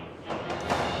them.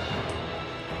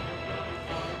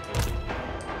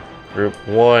 Group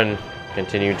 1,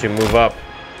 continue to move up.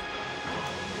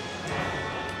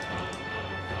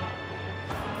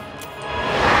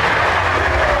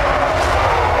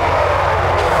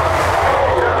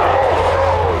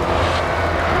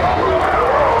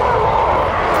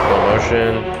 Slow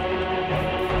motion.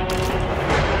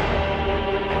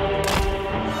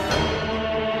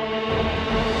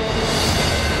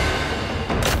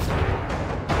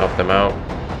 Help them out.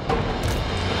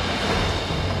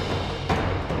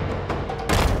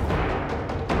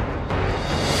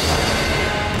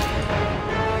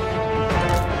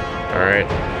 Alright,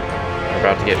 we're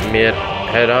about to get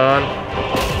head on,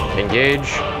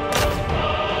 engage.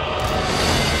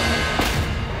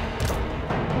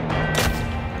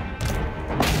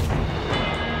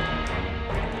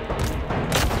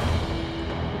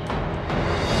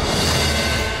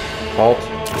 Halt.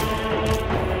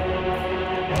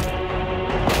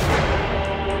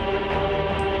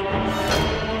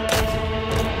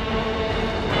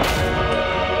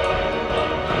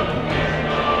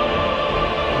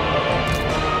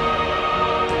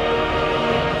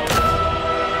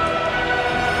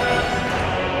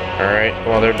 Alright,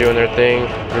 while they're doing their thing,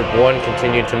 Group 1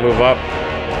 continue to move up.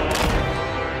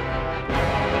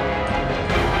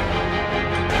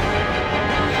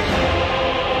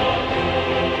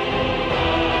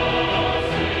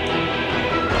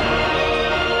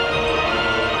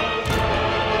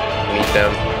 Meet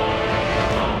them.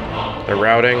 They're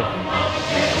routing.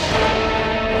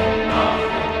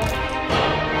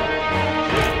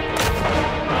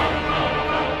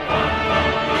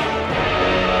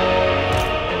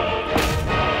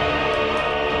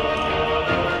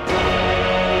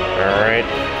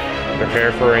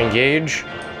 Prepare for engage.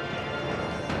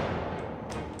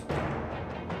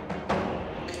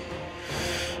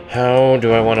 How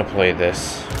do I want to play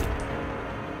this?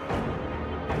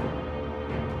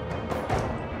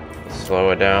 Slow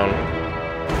it down.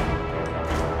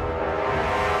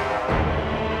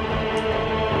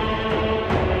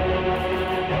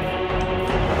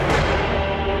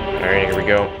 Alright, here we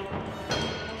go.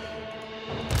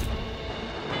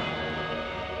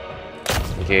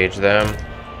 Engage them.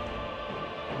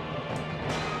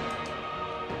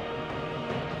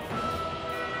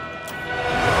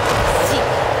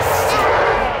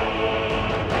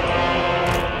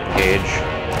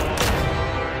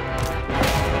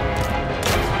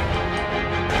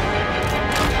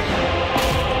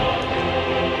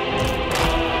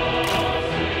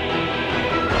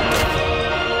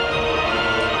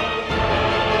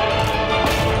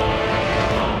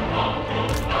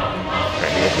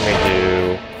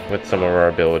 With some of our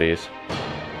abilities.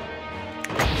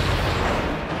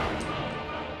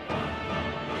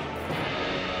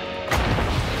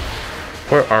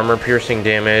 Put armor piercing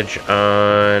damage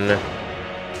on...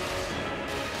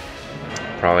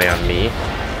 probably on me.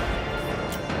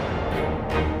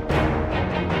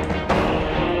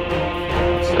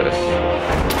 What's this?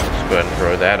 Just go ahead and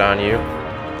throw that on you.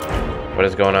 What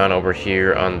is going on over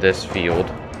here on this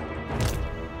field?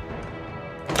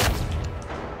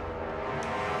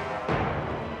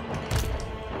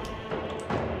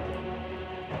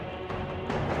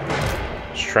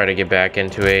 Try to get back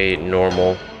into a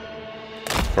normal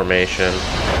formation.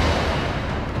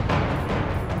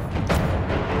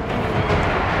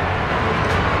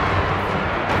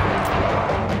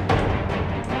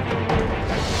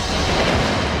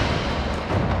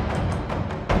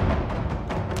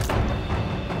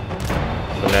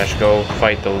 Slaanesh, go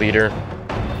fight the leader.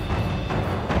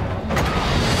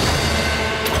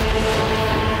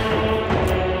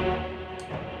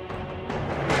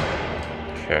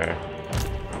 Okay.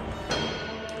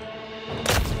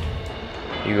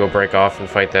 You go break off and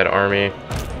fight that army.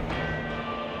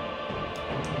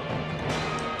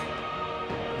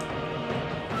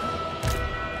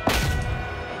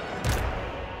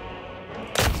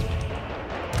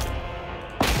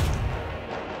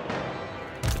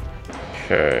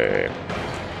 Okay.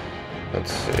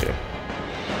 Let's see.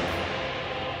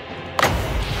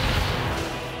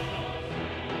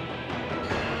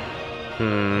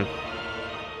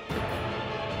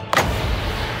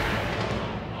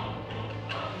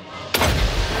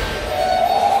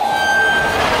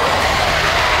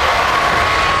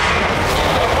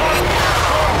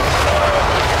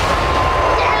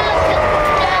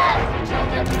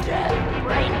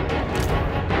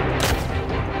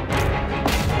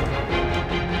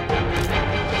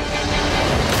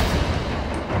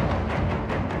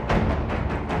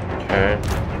 Okay.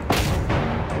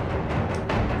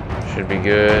 Should be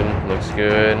good. Looks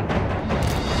good.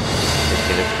 This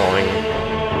unit's falling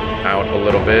out a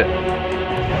little bit.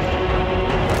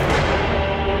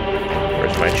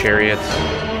 Where's my chariots?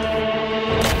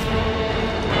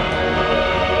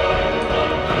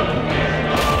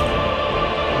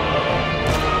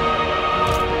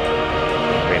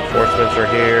 Reinforcements are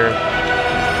here.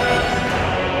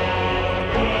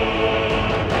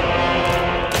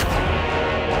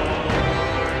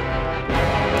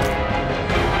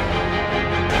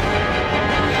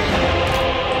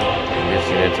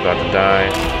 It's about to die.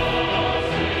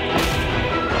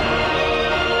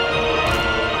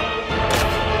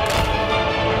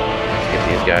 Let's get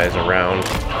these guys around.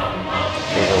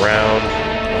 Move around.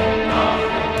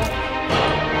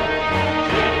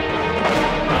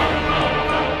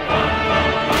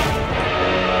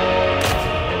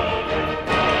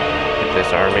 Get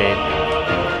this army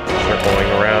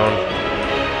circling around.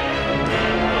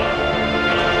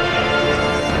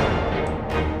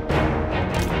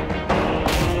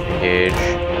 Engage.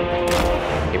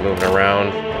 Keep moving around.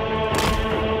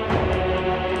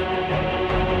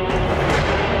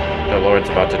 The Lord's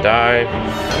about to die.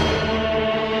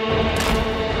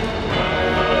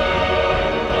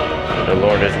 The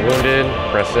Lord is wounded.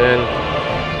 Press in.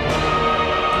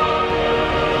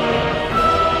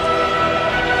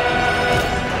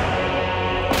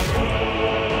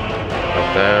 Help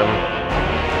them.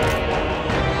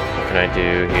 What can I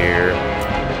do here?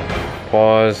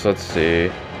 Pause. Let's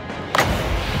see.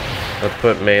 Let's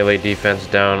put melee defense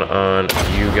down on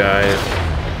you guys.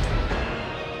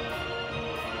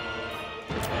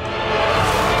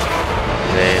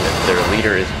 And then their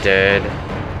leader is dead.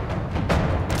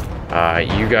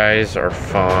 You guys are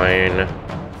fine.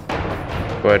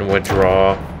 Go ahead and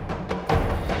withdraw.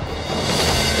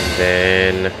 And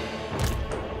then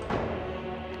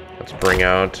let's bring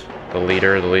out the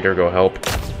leader. The leader, go help.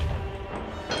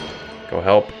 Go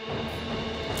help.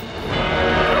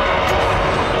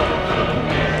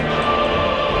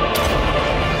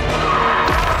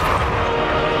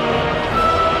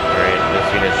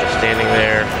 Standing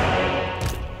there.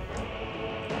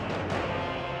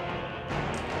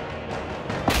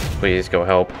 Please go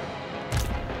help.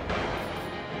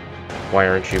 Why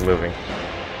aren't you moving?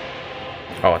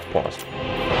 Oh, it's paused.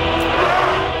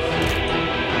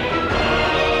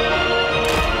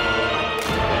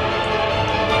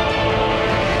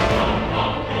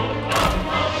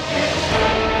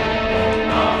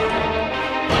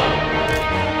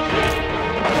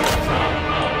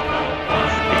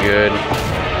 Should be good.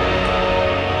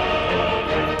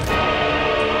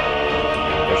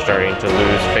 Starting to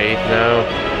lose faith now.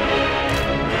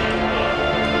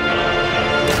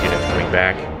 This unit's coming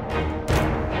back.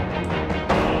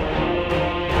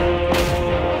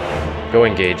 Go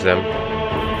engage them.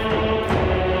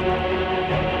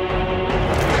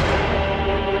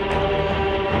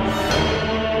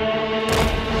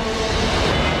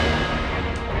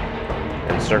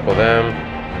 Encircle them.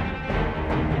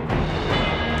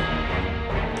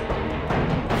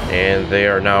 And they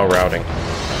are now routing.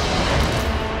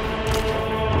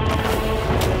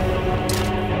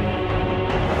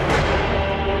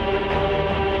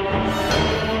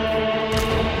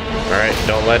 Alright,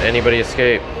 don't let anybody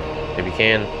escape. If you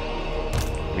can.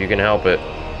 If you can help it.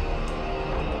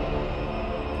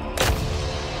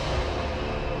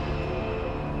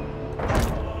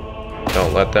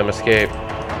 Don't let them escape.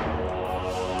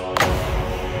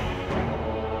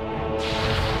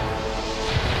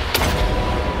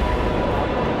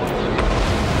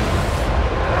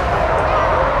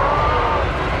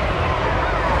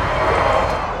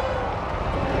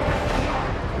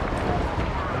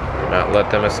 Not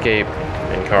let them escape,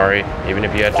 Inkari, even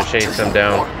if you had to chase them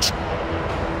down.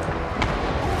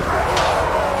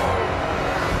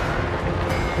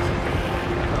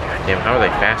 God damn, how are they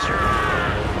faster?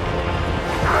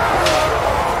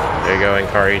 There you go,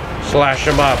 Inkari. Slash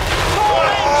them up.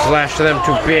 Slash them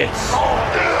to bits.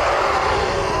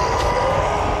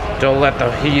 Don't let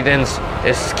the heathens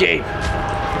escape.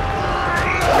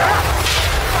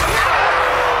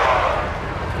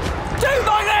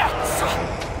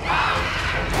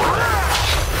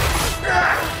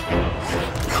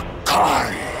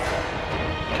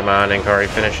 Come on, Inkari,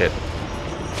 finish it.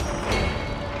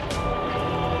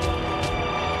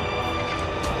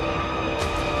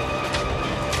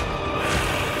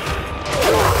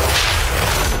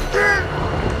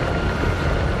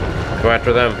 Go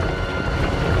after them.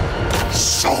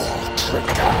 Soul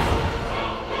trigger.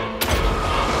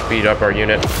 Speed up our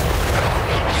unit.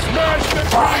 Smash the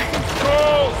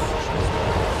skulls!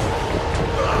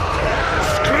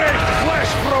 Scrape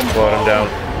flesh from Slow them down.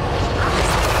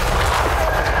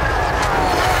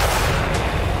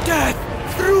 Death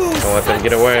through Don't let them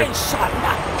get away.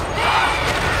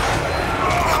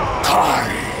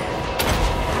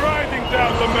 riding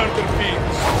down the murder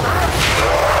fields.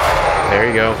 There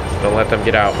you go. Don't let them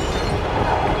get out.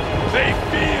 They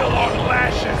feel our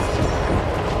lashes.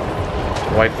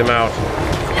 Wipe them out.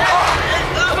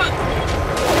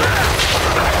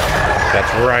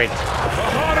 That's right.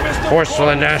 For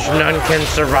Slaanesh, none can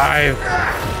survive.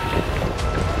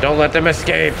 Don't let them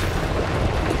escape.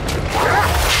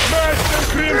 Smash the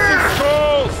crimson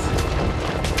skulls!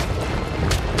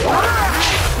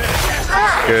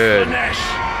 Good.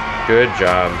 Good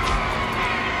job.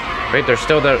 Wait, they're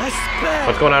still there.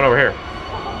 What's going on over here?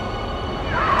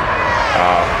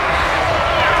 Oh.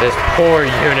 This poor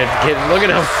unit. Look at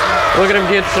him. Look at him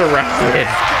get surrounded.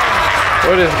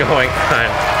 What is going on?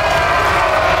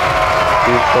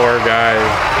 These poor guys.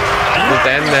 Just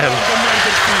end them.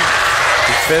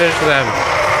 Just finish them.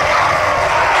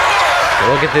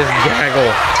 Look at this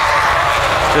gaggle.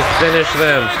 Just finish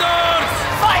them.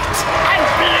 Fight and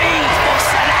bleed for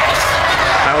Slaanesh.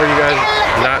 How are you guys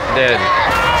not dead?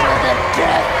 To the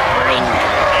death ring.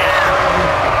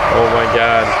 Oh my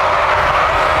god.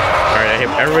 Alright,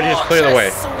 everybody just clear the way.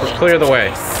 Just clear the way.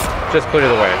 Just clear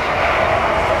the way.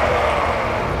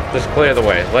 Just clear the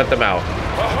way. Let them out.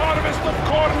 A harvest of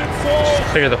corn and souls.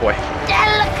 Just clear the way.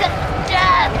 Delicate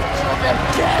death to the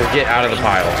death. Just get out of the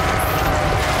pile.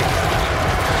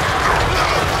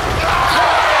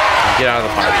 Get out of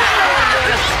the pile.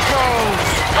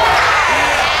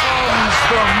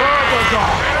 The murder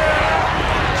dog.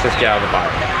 Let's just get out of the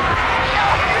pile.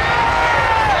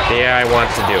 The AI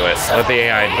wants to do it. Let the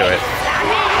AI do it.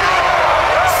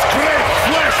 Scrape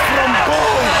flesh from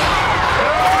bone.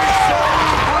 Every soul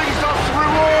brings us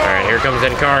reward. Alright, here comes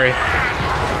Enkari.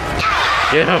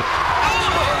 Get him.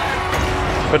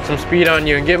 Put some speed on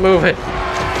you and get moving.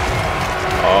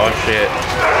 Oh shit.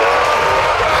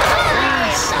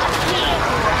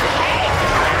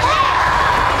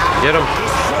 Get him.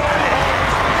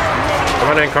 Come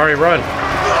on, Enkari, run.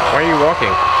 Why are you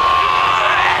walking?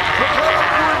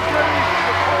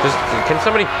 Just, can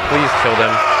somebody please kill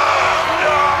them?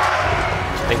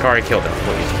 Enkari, kill them,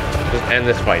 please. Just end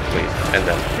this fight, please. End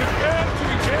them.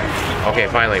 Okay,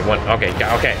 finally, one. Okay,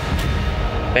 okay.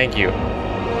 Thank you.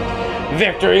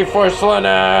 Victory for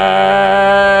Slaanesh!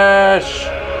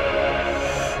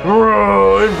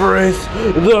 Bro, embrace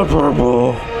the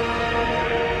purple.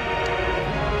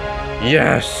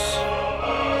 Yes.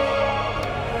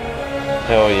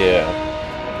 Hell yeah.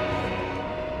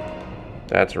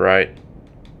 That's right.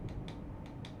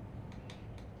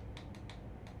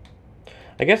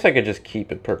 I guess I could just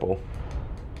keep it purple.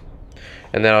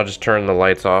 And then I'll just turn the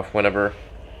lights off whenever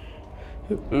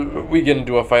we get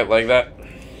into a fight like that.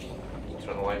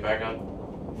 Turn the light back on.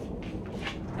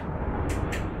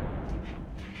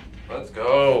 Let's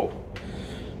go.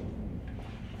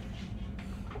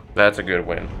 That's a good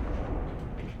win.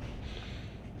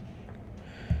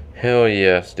 Hell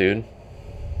yes, dude.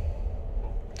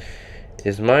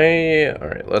 Is my...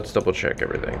 Alright, let's double check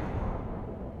everything.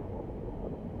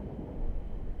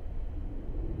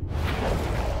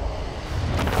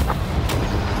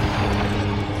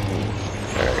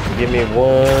 Alright, give me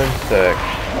 1 sec.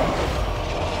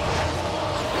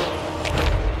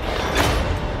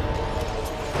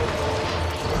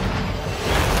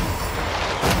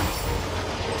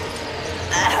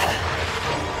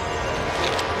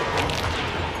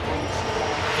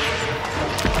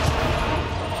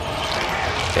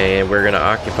 And we're gonna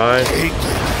occupy.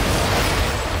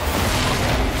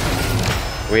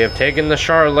 We have taken the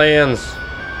Shard lands.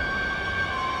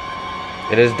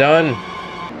 It is done.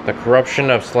 The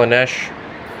corruption of Slaanesh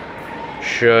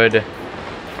should,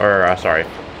 or sorry,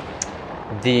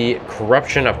 the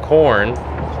corruption of Khorne,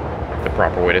 the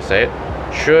proper way to say it,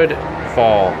 should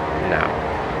fall now.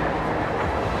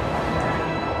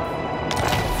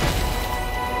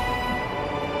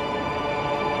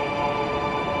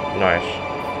 Nice.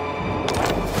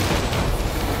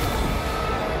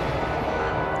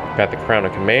 Got the Crown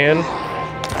of Command.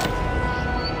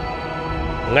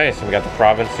 Nice, and we got the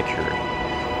province secured.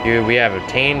 We have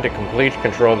obtained complete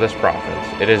control of this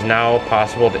province. It is now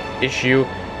possible to issue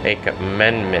a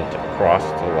commandment across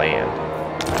the land.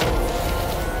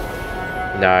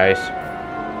 Nice.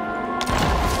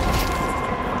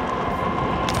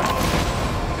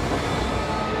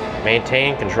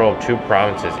 Maintain control of 2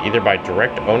 provinces, either by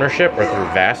direct ownership or through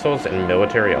vassals and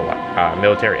military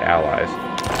allies.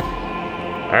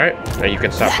 Alright, now you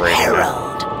can stop raiding.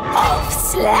 Herald of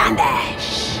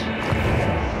Slaanesh.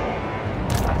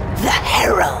 The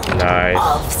Herald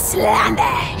of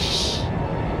Slaanesh.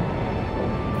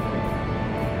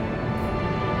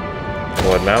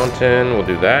 Blood Mountain, we'll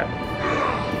do that.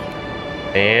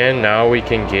 And now we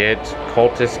can get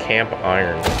Cultist Camp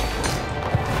Iron.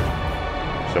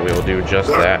 So we will do just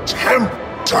that.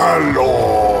 Tempter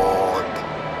Lord!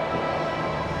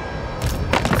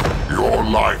 Your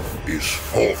life is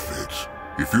forfeit.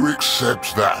 If you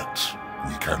accept that,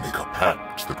 we can make a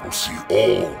pact that will see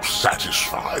all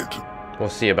satisfied. We'll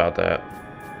see about that.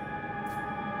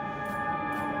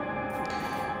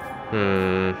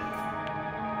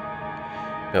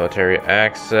 Military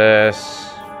access.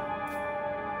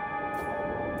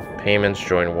 Payments,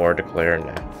 join war, declare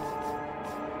now.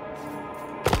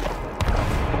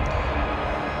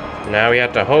 Now we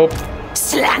have to hope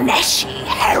Slaanesh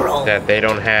Herald that they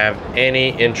don't have any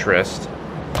interest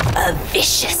a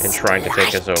vicious in trying to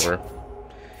take us over.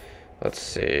 Let's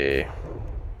see.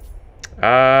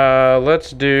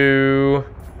 Let's do.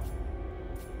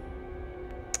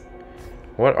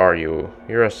 What are you?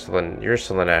 You're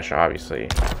Slaanesh, obviously.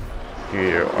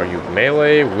 Are you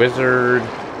melee, wizard,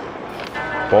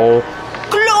 both?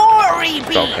 Glory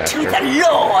be Spellcaster. to the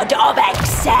Lord of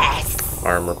Excess.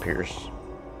 Armor pierce.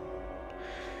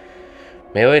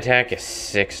 Melee attack is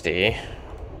 60.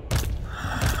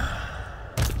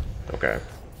 Okay.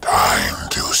 Time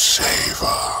to savor.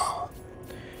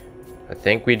 I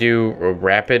think we do a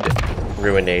rapid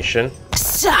ruination.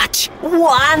 Such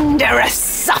wondrous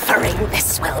suffering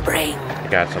this will bring.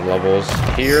 Got some levels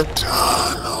here.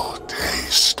 Eternal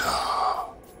taster.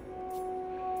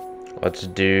 Let's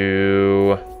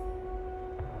do.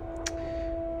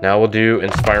 Now we'll do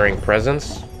inspiring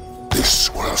presence. This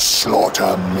will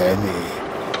slaughter many.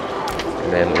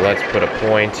 And then let's put a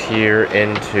point here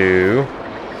into.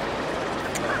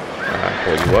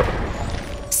 Pull you up.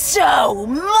 So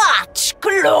much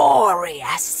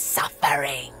glorious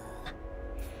suffering.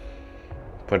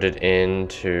 Put it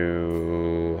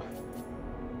into.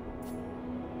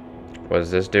 What does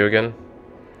this do again?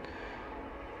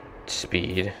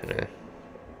 Speed.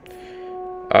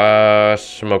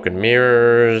 Smoke and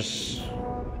mirrors.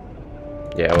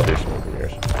 Yeah, we'll do smoke and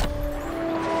mirrors.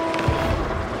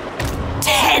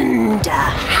 Tender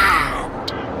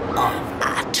hand of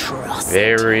atrocity.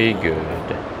 Very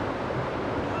good.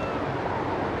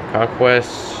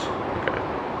 Conquest. Okay.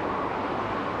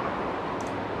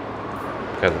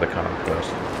 Because of the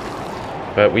conquest.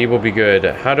 But we will be good.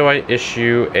 How do I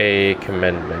issue a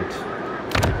commendment?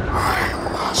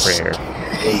 Prayer.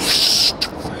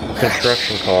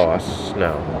 Construction costs.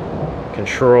 No.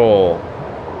 Control.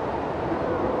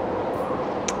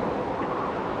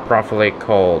 Profligate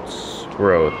cults.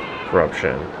 Growth.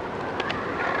 Corruption.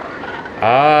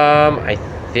 I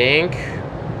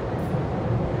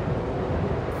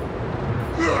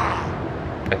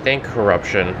think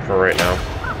corruption for right now.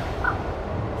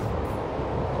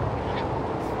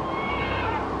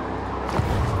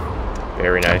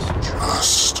 Very nice.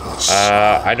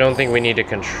 I don't think we need to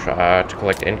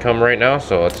collect income right now,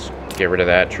 so let's get rid of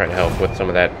that. Try to help with some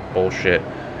of that bullshit.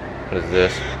 What is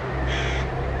this?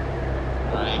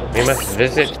 We must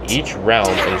visit each realm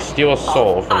and steal a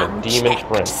soul from a demon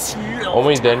prince.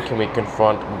 Only then can we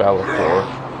confront Bellator.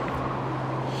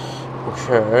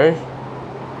 Okay.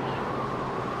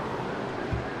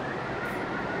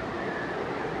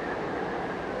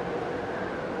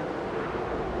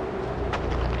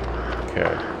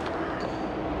 Okay.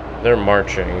 They're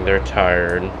marching. They're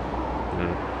tired.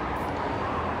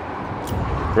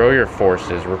 Grow your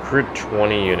forces. Recruit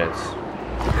 20 units.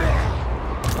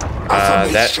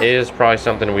 That is probably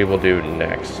something we will do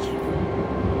next.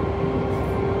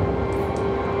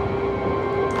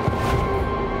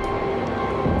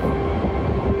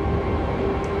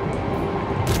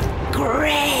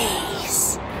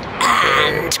 Grace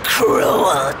and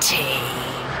cruelty.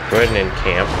 Go ahead and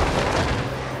encamp.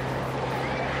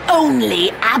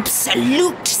 Only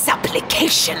absolute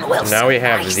supplication will Now we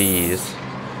have suffice. these.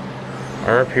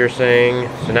 Armor piercing.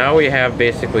 So now we have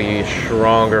basically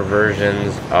stronger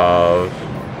versions of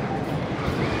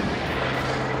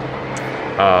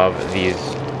these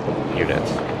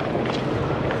units.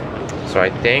 So I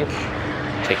think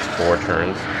it takes 4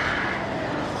 turns.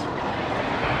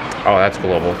 Oh, that's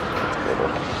global. That's global.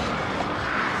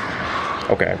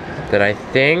 Okay. Then I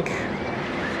think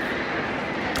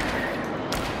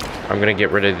I'm gonna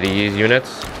get rid of these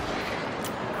units.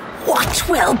 What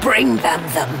will bring them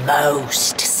the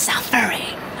most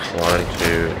suffering? 1,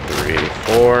 2, 3,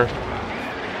 4.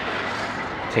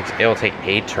 It'll take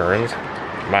 8 turns.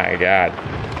 My God.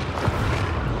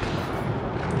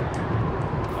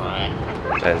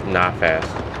 That is not fast.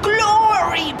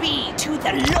 Glory be to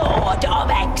the Lord of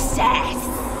Excess.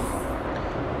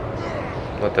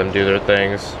 Let them do their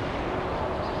things.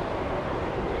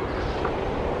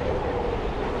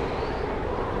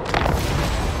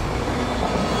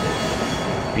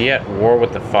 Be at war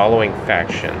with the following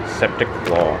factions: Septic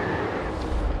Claw,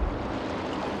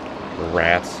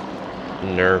 Rats,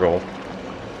 Nurgle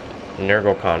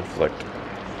conflict.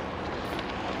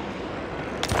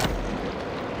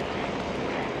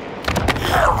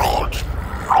 Herald,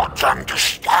 not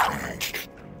understand,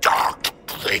 Dark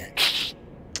Prince.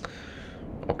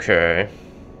 Okay.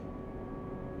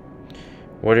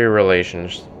 What are your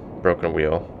relations, Broken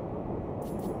Wheel?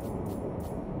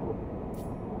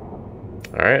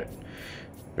 Alright.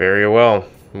 Very well.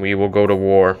 We will go to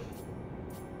war.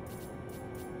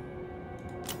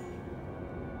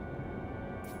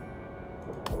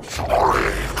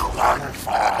 Sorry,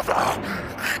 grandfather.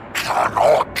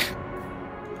 Cannot.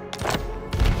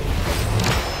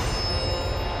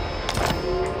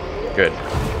 Good.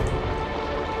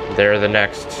 They're the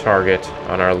next target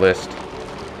on our list.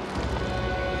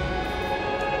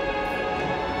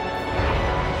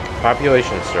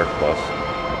 Population surplus.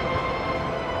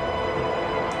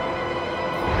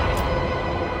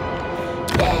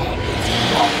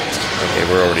 Okay,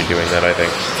 we're already doing that, I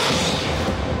think.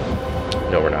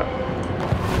 No, we're not.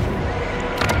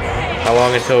 How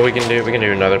long until we can do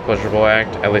another pleasurable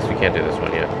act? At least we can't do this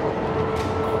one yet.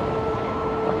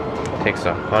 Takes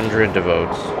 100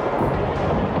 devotes.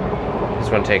 This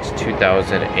one takes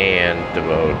 2,000 and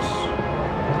devotes.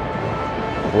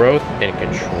 Growth and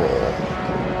control.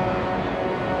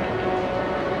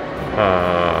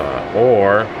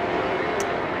 Or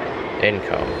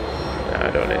income. Nah, I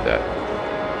don't need that.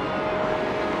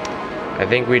 I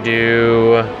think we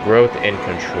do growth and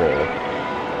control.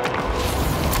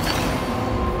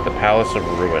 The Palace of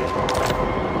Ruin.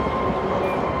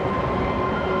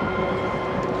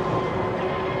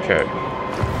 Okay.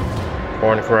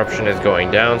 Foreign corruption is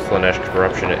going down. Slaanesh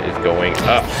corruption is going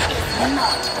up.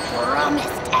 Not the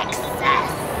promised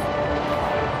excess.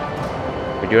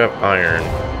 We do have iron.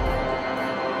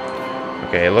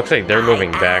 Okay, it looks like they're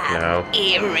moving back now.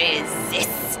 Irresistible.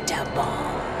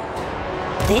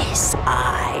 This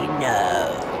I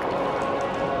know.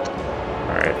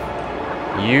 Alright.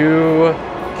 You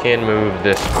can move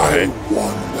this way.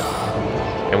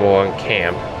 And we'll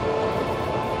encamp.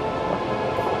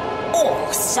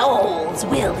 All souls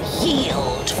will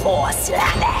yield for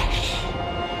Slaanesh.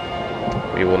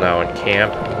 We will now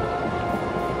encamp.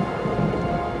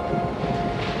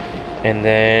 And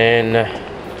then...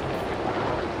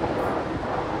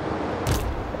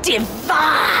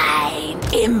 Divine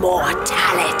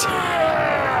immortality.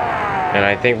 And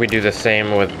I think we do the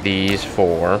same with these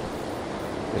 4.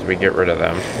 As we get rid of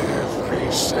them.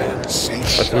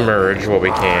 Let's merge what we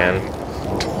can.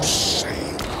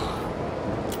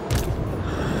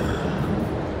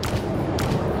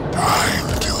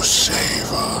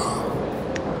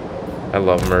 I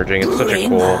love merging. It's such a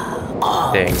cool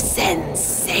thing.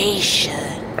 Sensation.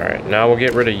 Alright, now we'll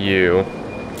get rid of you.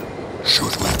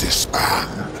 Should we disband?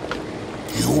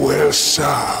 You will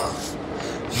serve.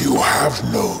 You have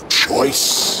no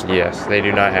choice. Yes, they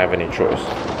do not have any choice.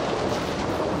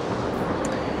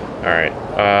 Alright,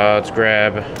 let's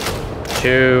grab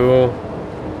 2,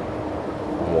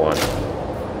 1.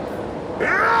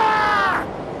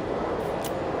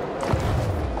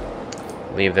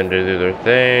 Leave them to do their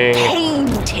thing.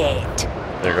 Painted.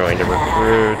 They're going to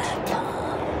recruit.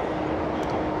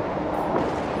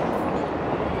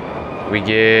 We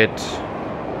get...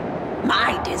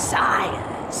 My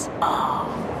desires are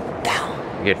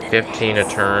bound. We get 15 a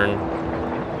turn.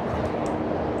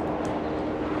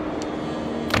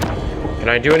 Can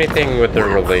I do anything with their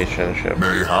relationship?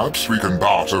 Mayhaps we can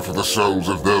barter for the souls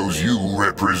of those you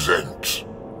represent.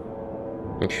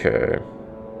 Okay.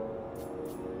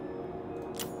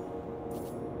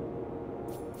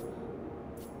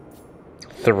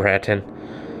 Threaten.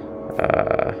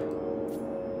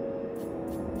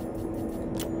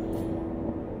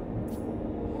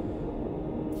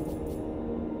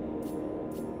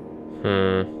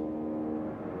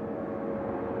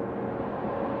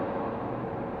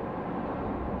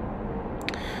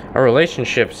 Our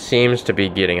relationship seems to be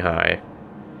getting high.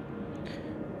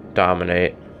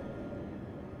 Dominate.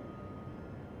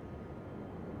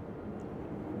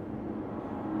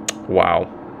 Wow.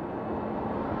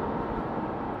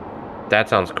 That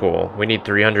sounds cool. We need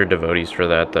 300 devotees for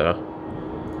that, though.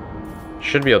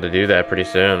 Should be able to do that pretty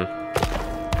soon.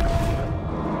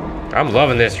 I'm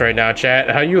loving this right now, chat.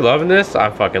 How you loving this?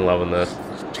 I'm fucking loving this.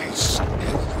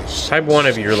 Type 1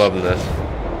 if you're loving this.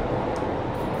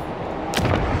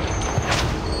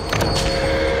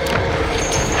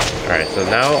 Alright, so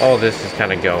now all this is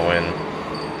kind of going.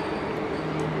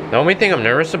 The only thing I'm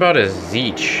nervous about is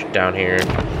Zeech down here.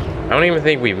 I don't even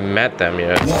think we've met them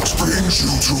yet. What brings you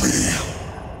to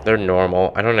me? They're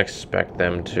normal. I don't expect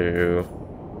them to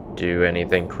do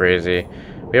anything crazy.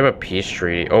 We have a peace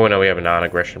treaty. Oh no, we have a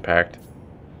non-aggression pact.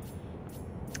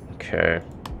 Okay.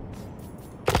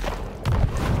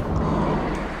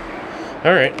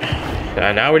 Alright.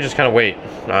 Now we just kind of wait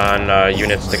on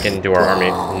units to get into our army.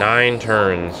 9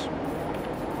 turns.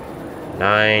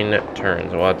 9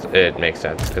 turns. Well, it makes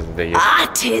sense because they use...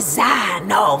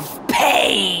 Artisan of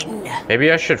pain.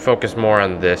 Maybe I should focus more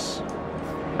on this.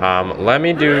 Let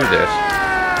me do this.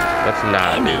 Let's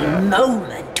not do Any that.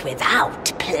 moment without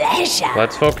pleasure.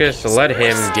 Let's focus. Let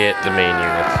him get the main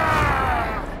units.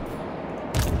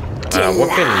 What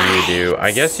can you do?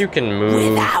 I guess you can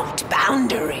move. Without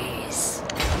boundaries.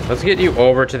 Let's get you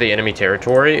over to the enemy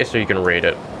territory so you can raid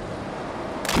it.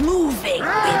 Moving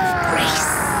with grace.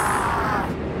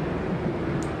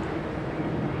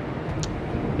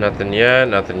 Nothing yet.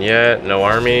 Nothing yet. No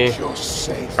army. You're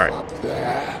safe All right. up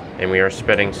there. And we are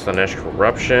spending Slaanesh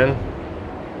corruption.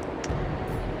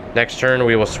 Next turn,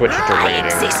 we will switch to I raiding.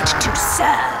 exist to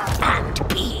serve and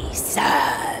be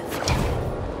served.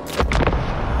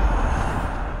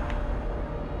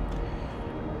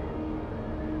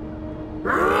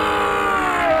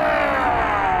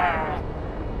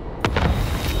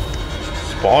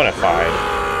 Spawnified.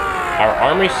 Our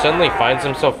army suddenly finds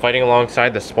himself fighting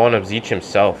alongside the spawn of Zeech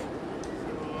himself.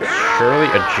 Surely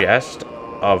a jest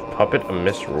of puppet a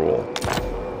misrule.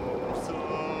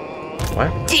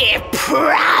 What?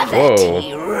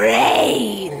 Depravity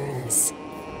reigns.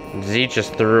 Zeech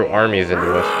just threw armies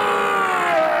into us.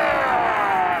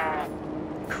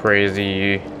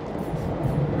 Crazy.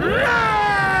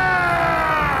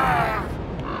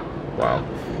 Wow.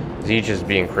 Zeech is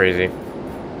being crazy.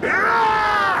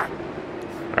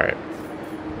 Alright.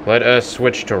 Let us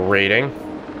switch to raiding.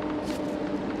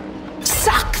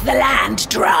 Suck the land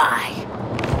dry.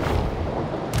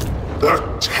 The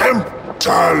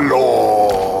Tempter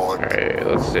Lord. Alright,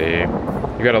 let's see.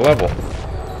 You got a level.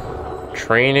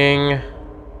 Training.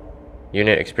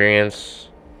 Unit experience.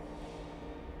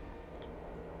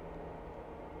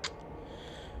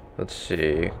 Let's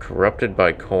see. Corrupted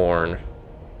by corn.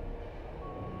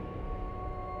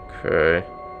 Okay.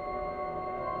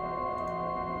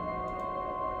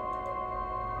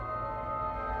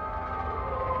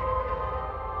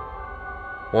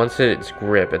 Once it's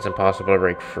grip, it's impossible to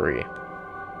break free.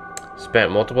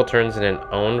 Spent multiple turns in an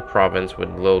owned province with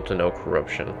little to no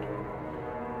corruption.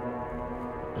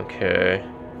 Okay.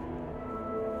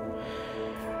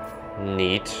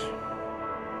 Neat.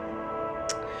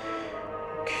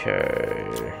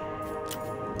 Okay.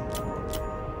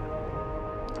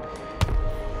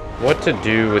 What to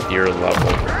do with your level?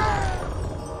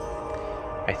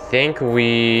 I think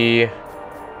we...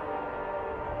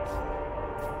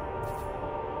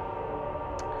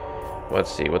 Let's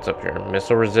see, what's up here?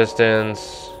 Missile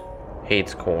resistance,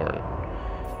 hates corn.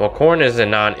 Well, corn is a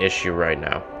non-issue right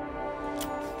now.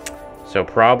 So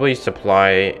probably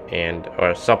supply and,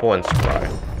 or supple and supply.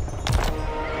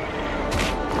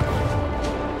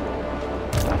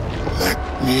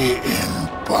 Let me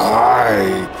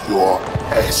imbibe your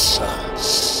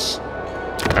essence.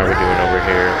 How are we doing over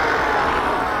here?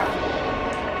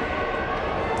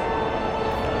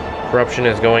 Corruption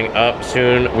is going up.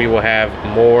 Soon we will have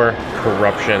more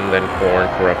corruption than corn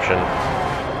corruption.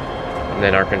 And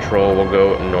then our control will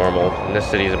go normal. And this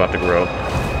city is about to grow.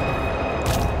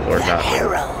 Or The not.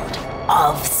 herald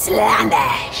of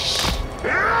Slaanesh.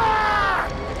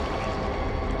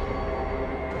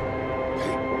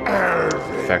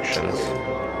 Infections.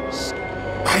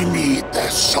 I need their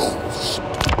souls.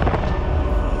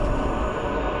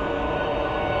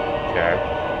 Okay.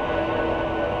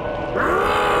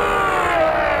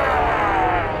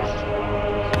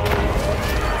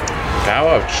 Vow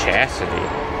of Chastity.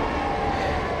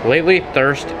 Lately,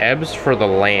 thirst ebbs for the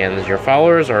lands. Your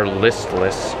followers are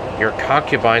listless. Your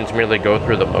concubines merely go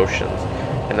through the motions,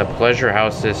 and the pleasure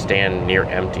houses stand near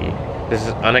empty. This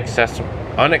is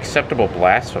unacceptable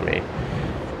blasphemy.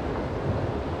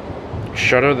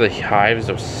 Shudder the hives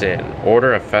of sin.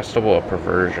 Order a festival of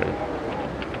perversion.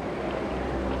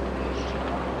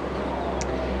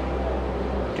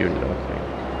 Do nothing.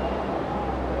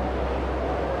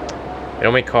 It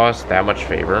only costs that much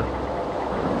favor.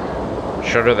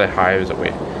 Shudder the hives.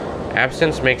 Wait.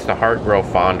 Absence makes the heart grow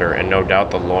fonder, and no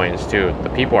doubt the loins too. The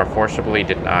people are forcibly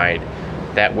denied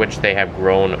that which they have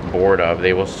grown bored of.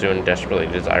 They will soon desperately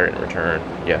desire it in return.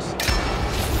 Yes.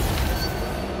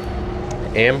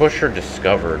 Ambusher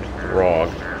discovered. Throg.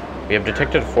 We have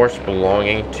detected a force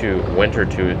belonging to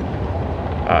Wintertooth,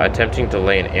 attempting to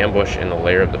lay an ambush in the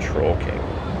lair of the Troll King.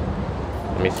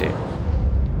 Let me see.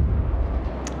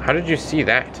 How did you see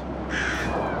that?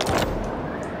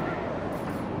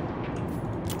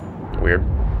 Weird.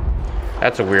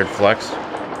 That's a weird flex.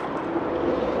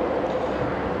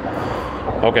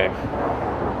 Okay.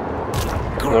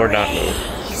 Lord, not move.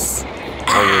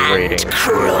 Oh, you're raiding.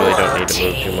 You really don't need to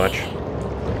move too much.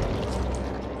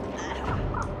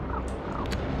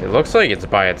 It looks like it's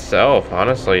by itself,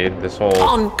 honestly, this whole...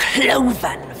 On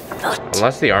cloven foot.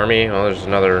 Unless the army... Well, there's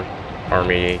another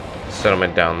army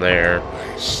settlement down there.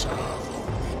 I serve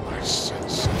only my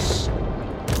senses.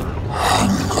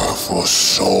 Hunger for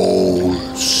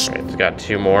souls. Alright, it's got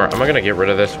 2 more. I'm gonna get rid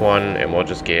of this one, and we'll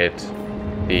just get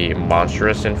the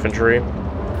monstrous infantry.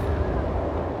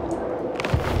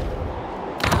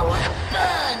 Our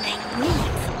burning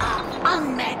needs are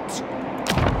unmet.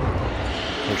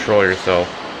 Control yourself.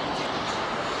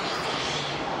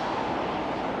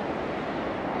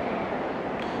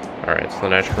 Alright,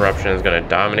 Slaanesh corruption is gonna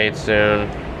dominate soon.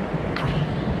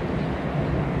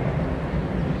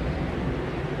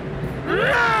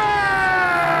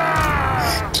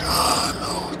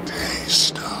 Eternal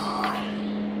taster.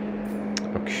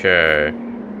 Okay.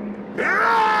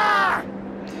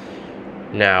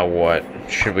 Now what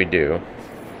should we do?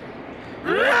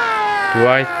 Do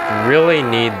I really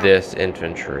need this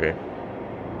infantry?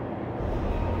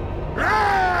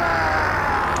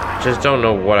 I just don't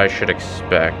know what I should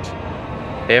expect.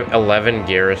 They have 11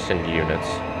 garrisoned units.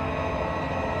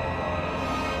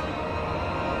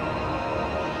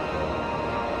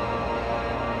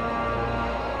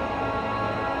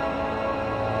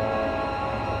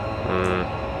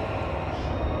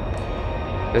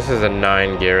 This is a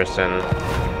 9 garrison.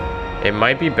 It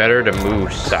might be better to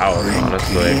move south,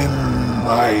 honestly.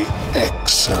 My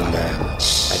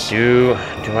excellence. Do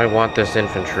I want this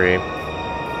infantry?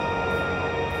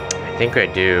 I think I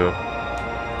do.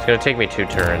 It's gonna take me 2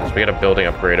 turns. We got a building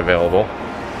upgrade available.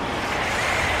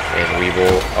 And we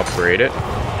will upgrade it.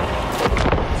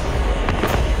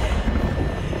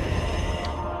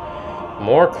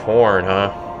 More corn,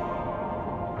 huh?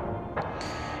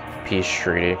 Peace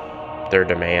treaty. Their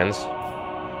demands.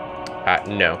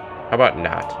 No. How about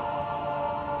not?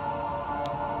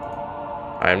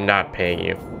 I'm not paying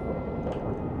you.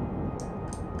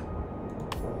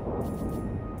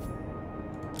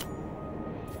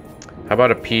 How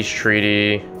about a peace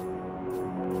treaty?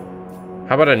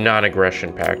 How about a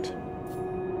non-aggression pact?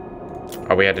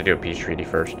 Oh, we had to do a peace treaty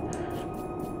first.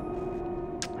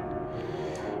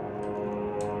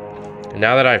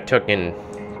 Now that I've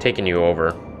taken you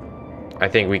over, I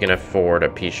think we can afford a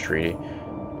peace treaty.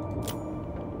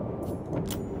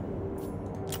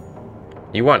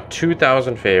 You want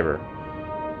 2,000 favor.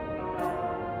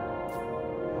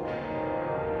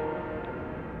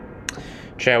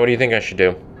 Chat, what do you think I should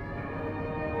do?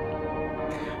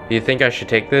 Do you think I should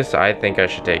take this? I think I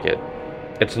should take it.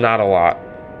 It's not a lot.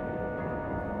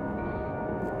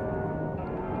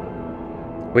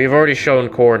 We've already shown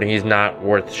Cord he's not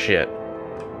worth shit.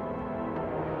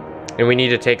 And we need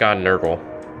to take on Nurgle.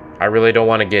 I really don't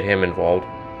want to get him involved.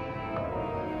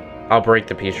 I'll break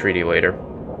the peace treaty later.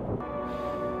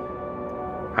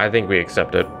 I think we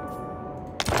accept it.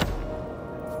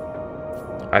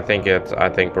 I think we're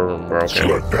okay.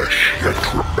 Slaanesh yet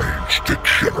remains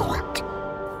degenerate.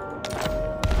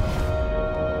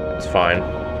 It's fine.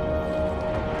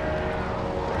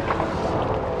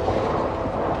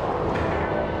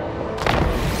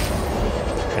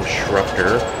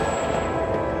 Constructor.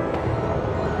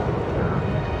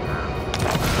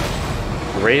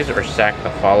 Raise or sack the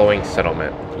following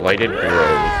settlement. Lighted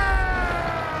Grove.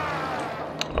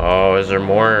 Oh, is there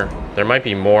more? There might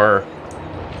be more.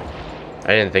 I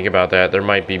didn't think about that. There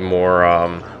might be more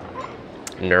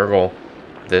Nurgle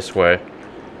this way.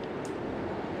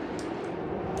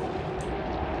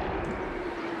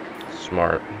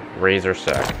 Smart. Raise or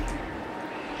sack.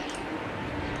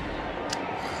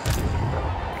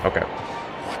 Okay.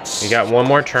 We got one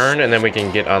more turn and then we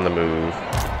can get on the move.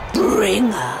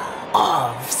 Bringer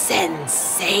of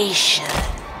sensation.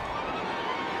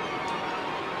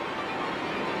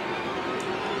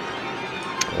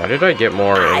 Why did I get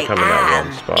more income in that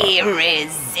one spot?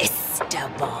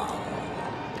 Irresistible.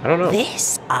 I don't know.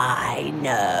 This I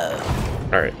know.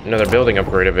 Alright, another building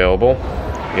upgrade available.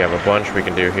 We have a bunch we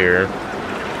can do here.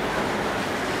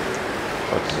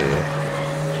 Let's see.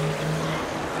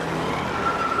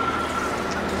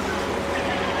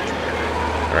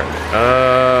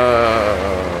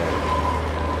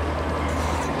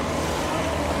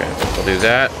 Okay, so we'll do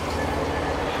that.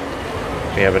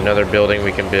 We have another building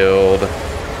we can build.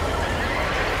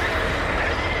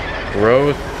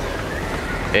 Growth,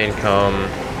 income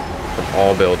from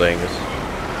all buildings.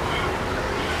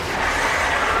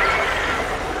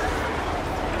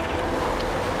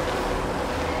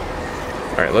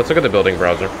 All right, let's look at the building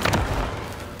browser.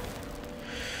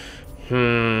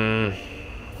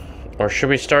 Or should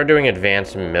we start doing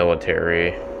advanced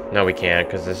military? No, we can't,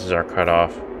 because this is our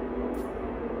cutoff.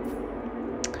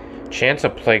 Chance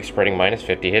of plague spreading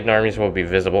 -50. Hidden armies will be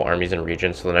visible. Armies in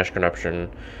regions. Slaanesh corruption.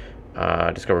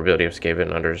 Discoverability of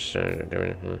Skaven under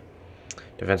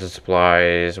defensive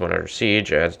supplies when under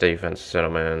siege. Adds defense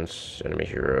settlements. Enemy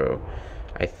hero.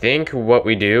 I think what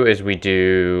we do is we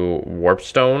do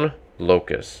Warpstone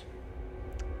Locust.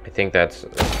 I think that's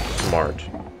smart.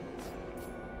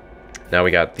 Now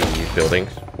we got these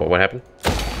buildings. What happened?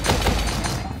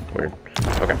 Weird.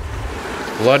 Okay.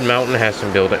 Blood Mountain has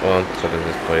some building. Well, so does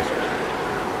this place.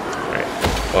 Alright.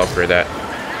 We'll upgrade that.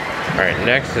 Alright,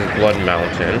 next is Blood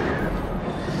Mountain.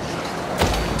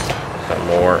 Some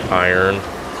more iron.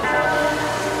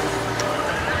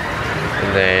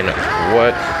 And then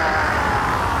what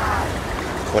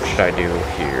should I do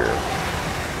here?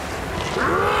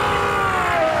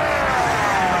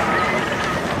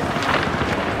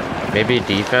 Maybe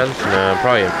defense? No,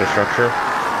 probably infrastructure.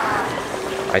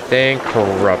 I think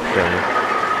corruption.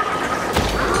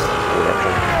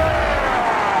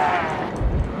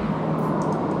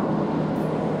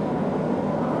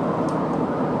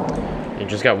 You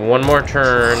just got one more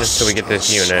turn so we get this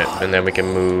unit, and then we can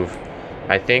move.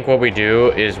 I think what we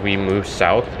do is we move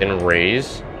south and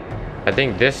raise. I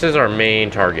think this is our main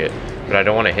target, but I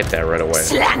don't want to hit that right away.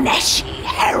 Slaanesh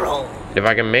Herald. If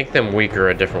I can make them weaker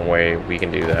a different way, we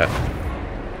can do that.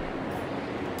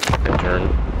 End turn.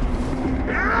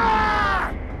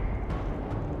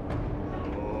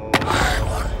 I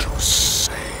want to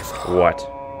save What?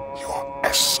 your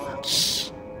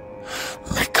essence.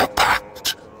 Make a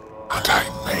pact, and I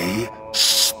may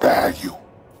spare you.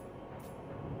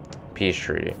 Peace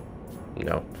treaty.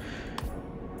 No.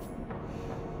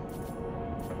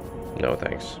 No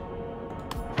thanks.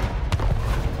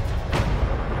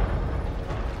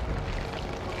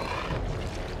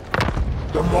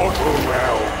 The mortal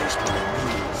realm is my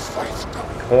new fiefdom.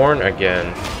 Corn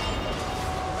again.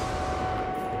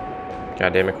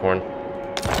 God damn it, corn.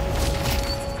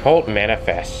 Cult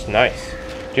manifests. Nice.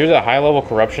 Due to the high level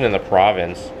corruption in the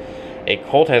province, a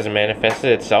cult has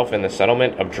manifested itself in the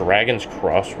settlement of Dragon's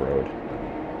Crossroad.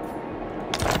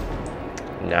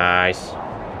 Nice.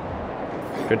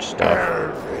 Good stuff.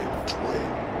 Elven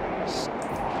twins.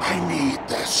 I need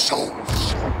their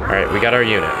souls. Alright, we got our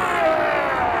unit.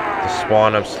 The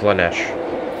Spawn of Slaanesh.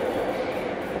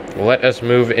 Let us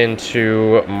move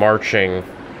into marching.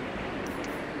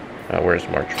 Where's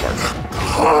March?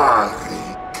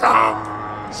 Party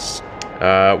comes.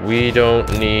 We don't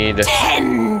need...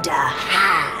 Tender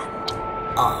hand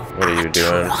of What are you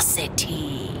doing?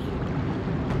 atrocity.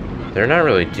 They're not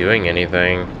really doing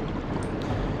anything.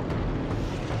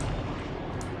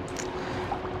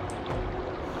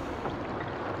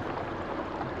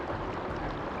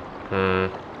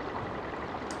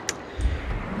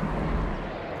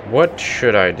 What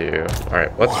should I do?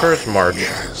 Alright, let's first march.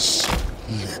 Yes,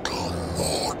 little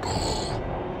mortal.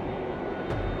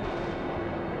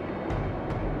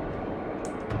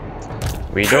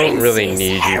 We don't really Princess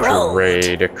need you to Herald.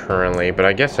 raid currently, but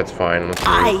I guess that's fine. Let's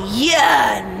I move.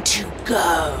 yearn to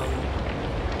go.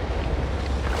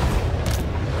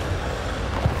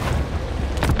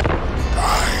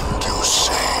 Time to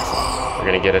savor. We're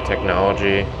gonna get a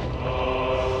technology.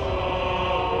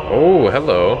 Oh,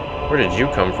 hello. Where did you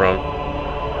come from?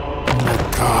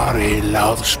 Nakari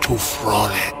loves to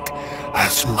frolic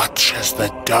as much as the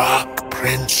Dark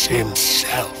Prince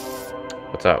himself.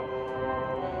 What's up?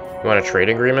 You want a trade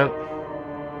agreement?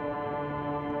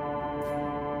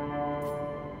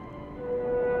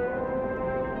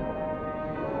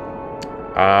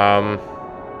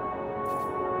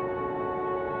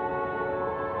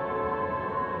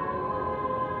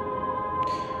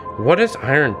 What does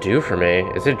iron do for me?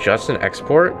 Is it just an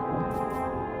export?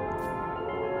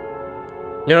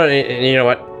 You know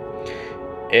what?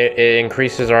 It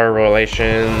increases our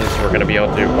relations. We're gonna be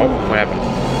able to. Oh, what happened?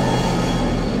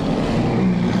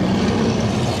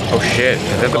 Oh shit!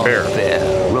 Is that the bear? Bear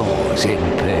rose in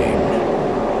pain.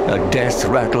 A death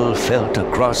rattle felt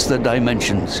across the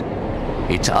dimensions.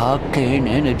 Its arcane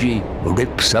energy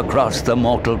rips across the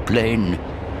mortal plane,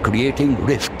 creating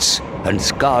rifts and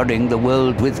scarring the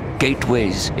world with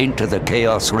gateways into the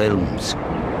Chaos Realms.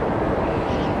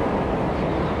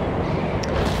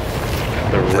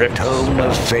 rifts. The Tome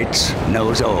of Fates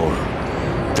knows all.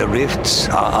 The rifts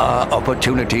are our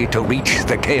opportunity to reach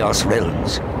the Chaos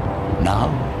Realms. Now,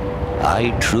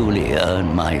 I truly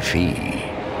earn my fee.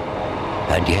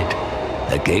 And yet,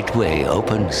 a gateway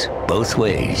opens both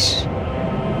ways.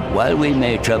 While we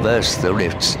may traverse the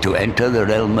rifts to enter the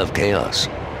realm of chaos,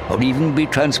 or even be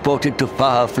transported to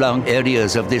far-flung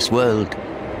areas of this world,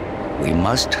 we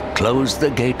must close the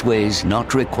gateways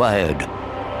not required,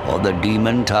 or the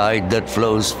demon tide that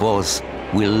flows forth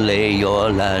will lay your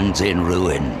lands in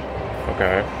ruin.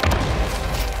 Okay.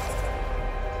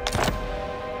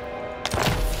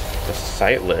 The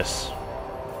sightless.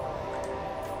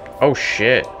 Oh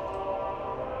shit.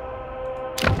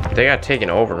 They got taken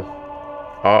over.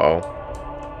 Uh-oh.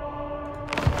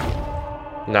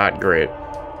 Not great.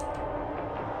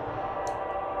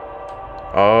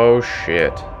 Oh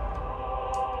shit.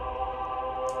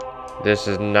 This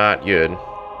is not good.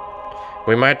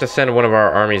 We might have to send one of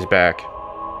our armies back.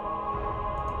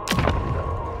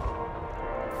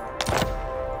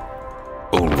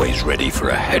 Always ready for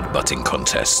a headbutting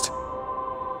contest.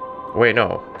 Wait,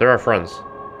 no. They're our friends.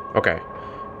 Okay.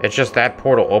 It's just that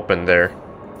portal opened there.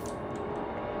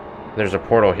 There's a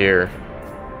portal here.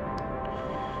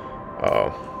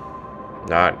 Oh.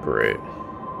 Not great.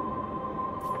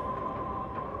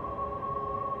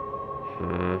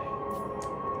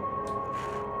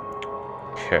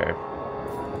 Okay.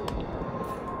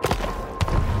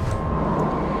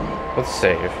 Let's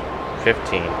save.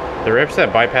 15. The rifts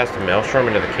that bypass the Maelstrom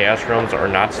into the Chaos Realms are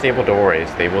not stable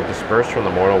doorways. They will disperse from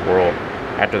the mortal world.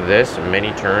 After this,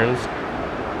 many turns...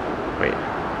 Wait.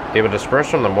 They will disperse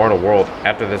from the mortal world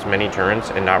after this many turns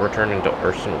and not return until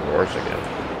Urson Wars again.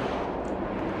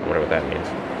 I wonder what that means.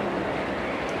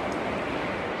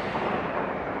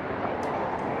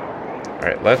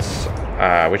 Alright, let's...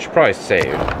 we should probably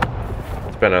save.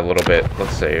 It's been a little bit.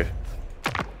 Let's save.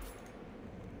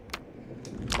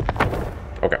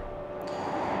 Okay.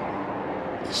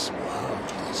 This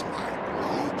world is my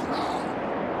playground.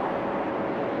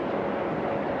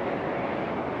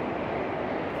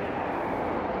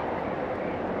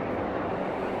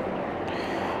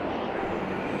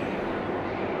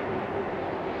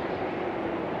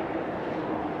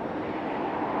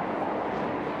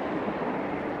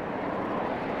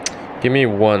 Give me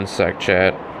one sec,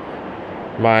 chat.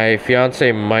 My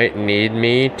fiance might need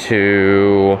me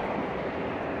to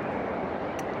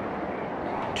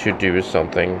do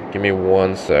something. Give me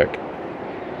one sec.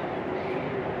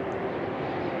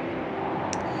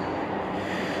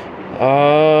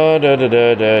 Da da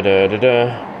da da da da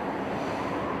da.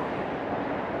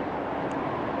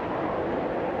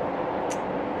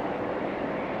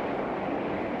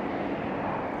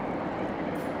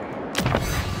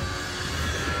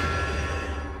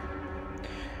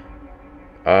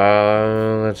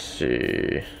 Let's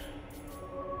see.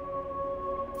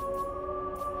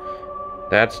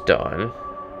 That's done.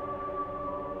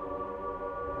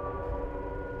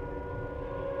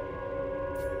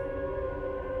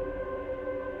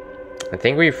 I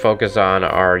think we focus on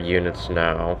our units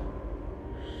now.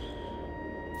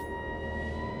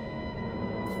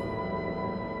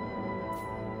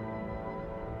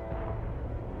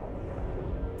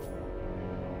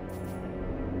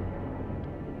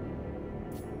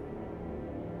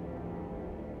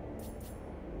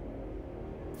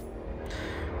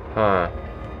 Huh.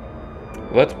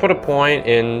 Let's put a point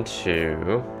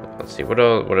into... Let's see, what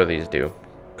do these do?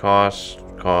 Cost,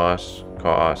 cost,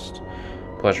 cost.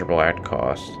 Pleasurable act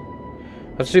cost.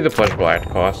 Let's do the pleasurable act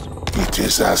cost. It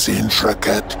is as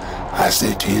intricate as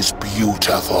it is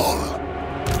beautiful.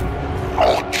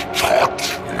 Out,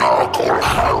 Nurgle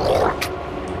Herald.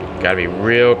 Gotta be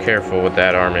real careful with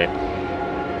that army.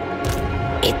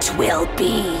 It will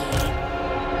be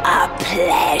a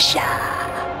pleasure.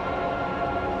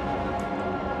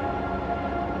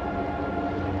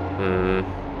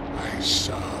 I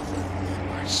serve only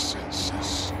my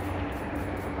senses.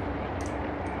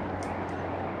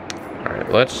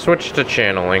 Alright, let's switch to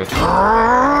channeling.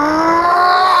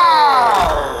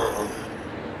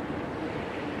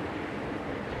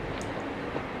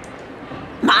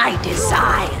 My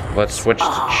desire. Let's switch to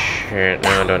no,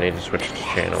 I don't need to switch to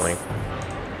channeling.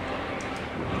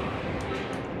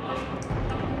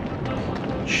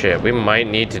 Shit, we might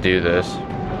need to do this.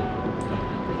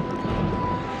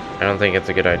 I don't think it's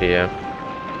a good idea.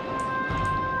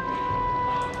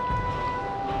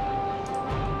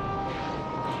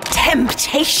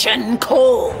 Temptation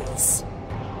calls.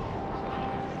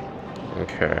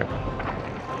 Okay.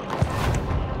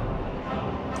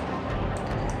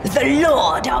 The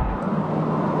Lord of...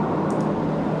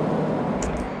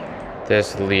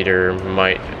 This leader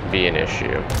might be an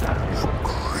issue. The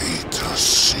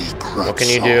What can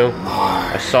you do?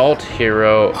 Assault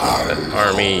hero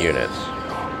army units.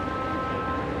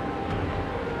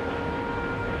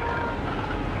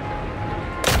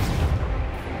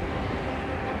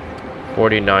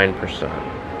 %.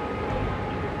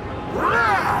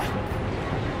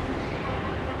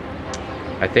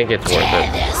 I think it's worth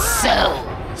it. Their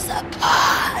souls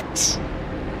apart.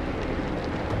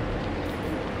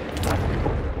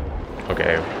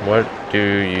 Okay, what do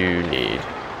you need?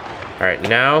 Alright,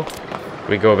 now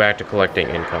we go back to collecting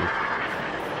income.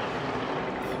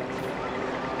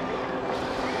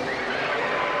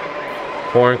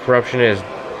 Foreign corruption is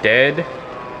dead.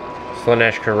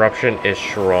 Slaanesh corruption is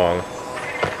strong.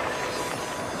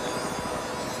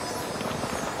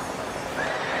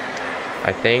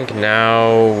 I think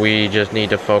now we just need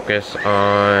to focus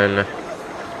on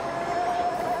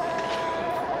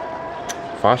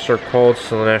foster cult,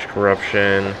 Slaanesh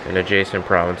corruption in adjacent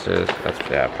provinces. That's,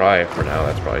 yeah, probably for now,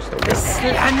 that's probably still good.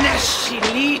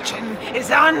 Slaanesh Legion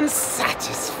is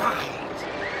unsatisfied.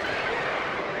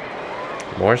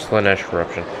 More Slaanesh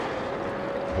corruption.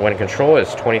 When control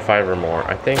is 25 or more,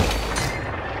 I think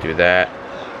do that.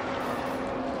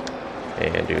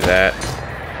 And do that.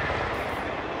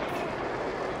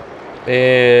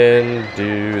 And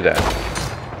do that.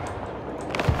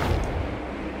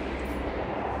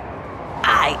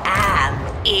 I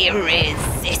am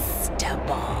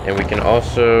irresistible. And we can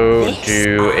also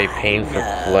do a pain for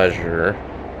pleasure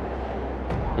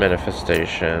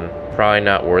manifestation. Probably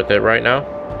not worth it right now.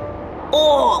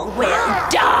 All will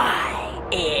die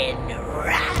in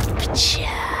rapture.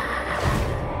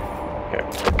 Okay.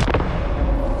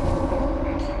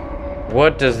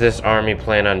 What does this army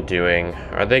plan on doing?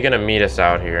 Are they gonna meet us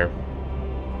out here?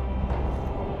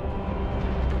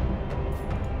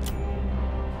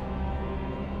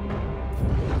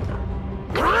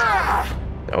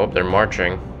 Oh, they're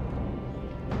marching.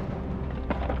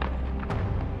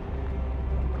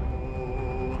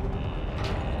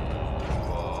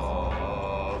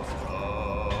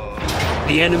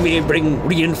 The enemy bring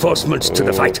reinforcements to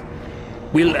the fight.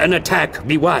 Will an attack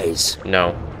be wise?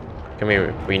 No. Come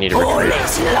here, we need to All retreat.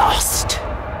 is lost.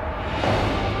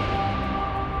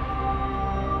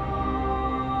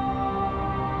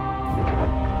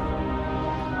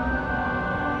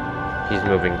 He's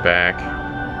moving back.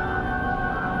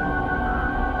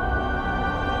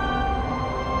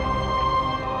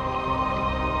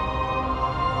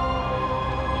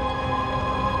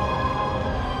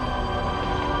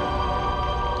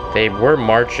 They were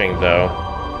marching, though.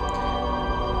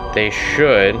 They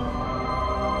should...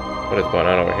 What is going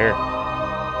on over here?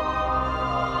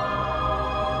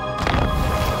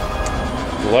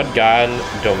 Blood God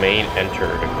domain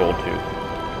entered. Gold tooth.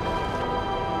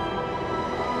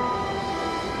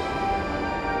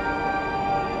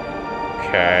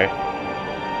 Okay.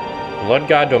 Blood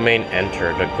God domain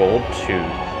entered. A gold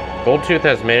tooth. Gold Tooth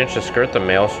has managed to skirt the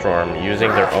Maelstrom using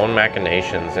their own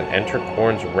machinations and enter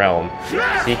Khorne's realm,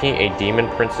 seeking a demon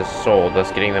prince's soul,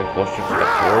 thus getting them closer to the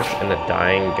Forge and the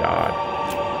Dying God.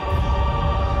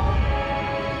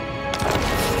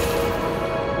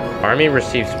 Army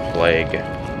receives plague.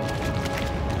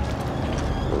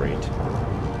 Great.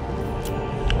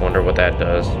 Wonder what that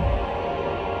does.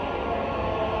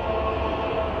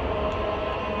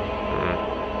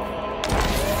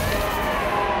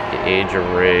 Age of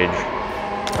Rage.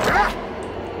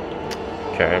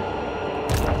 Okay.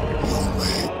 You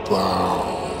may bow.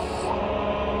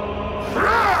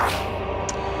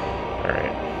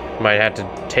 Alright. Might have to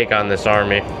take on this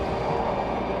army.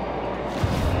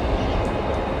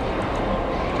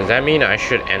 Does that mean I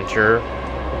should enter?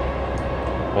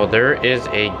 Well, there is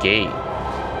a gate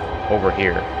over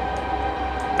here.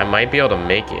 I might be able to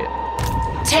make it.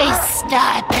 Taste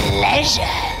thy pleasure.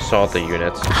 Assault the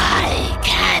units. I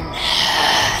can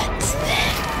hurt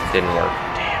them. Didn't work.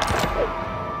 Damn.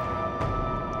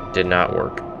 Did not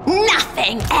work.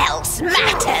 Nothing else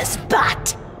matters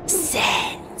but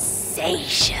sensation.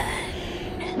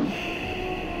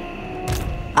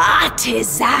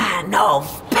 Artisan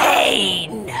of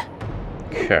pain.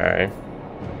 Okay.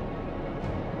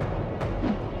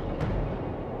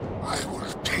 I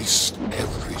will taste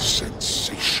every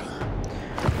sensation.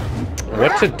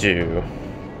 What to do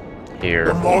The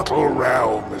here? mortal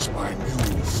realm is my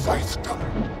new fiefdom.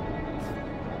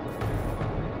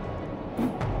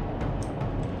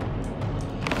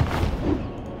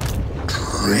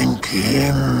 Drink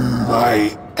in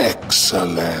my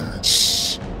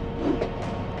excellence.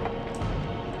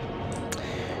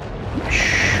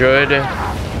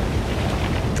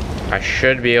 I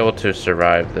should be able to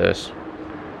survive this.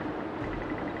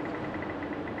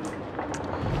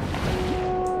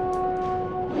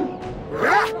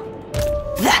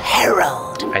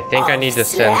 herald. I think I need to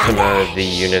send some of the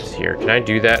units here. Can I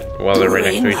do that while they're right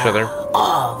next to each other?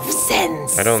 Of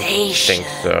sensation. I don't think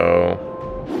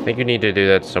so. I think you need to do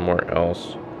that somewhere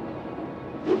else.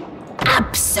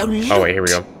 Absolute. Oh wait, here we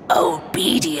go.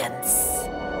 Obedience.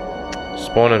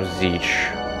 Spawn of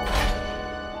Zeech.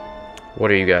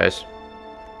 What are you guys?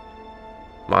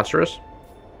 Monstrous?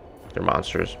 They're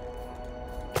monsters.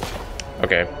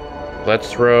 Okay.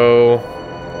 Let's throw...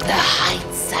 The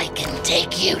heights I can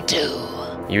take you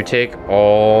to. You take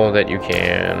all that you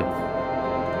can.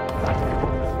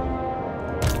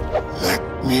 Let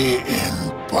me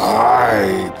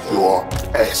imbibe your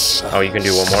essence. Oh, you can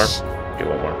do one more? Do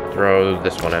one more. Throw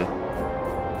this one in.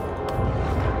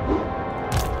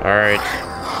 Alright.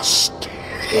 I must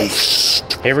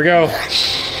taste. Here we go.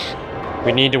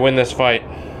 We need to win this fight.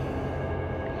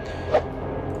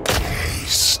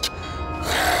 Taste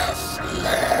their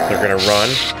flesh. They're gonna run.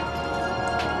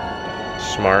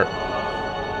 Smart.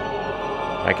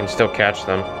 I can still catch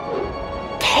them.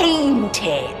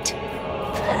 Painted.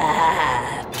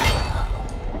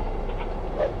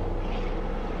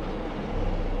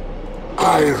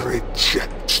 I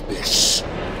reject this.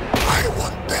 I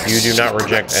want their You do not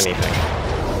reject secrets. anything.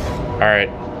 Alright.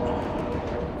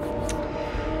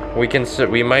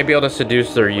 We might be able to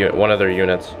seduce their one of their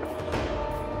units.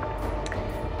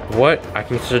 What? I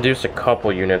can seduce a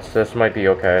couple units. This might be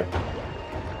okay.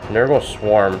 Nurgle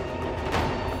Swarm.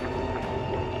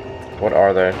 What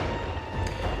are they?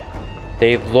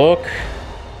 They look...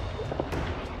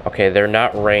 Okay, they're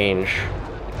not range.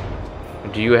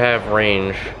 Do you have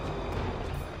range?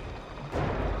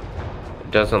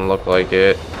 It doesn't look like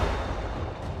it.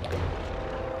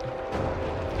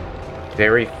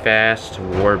 Very fast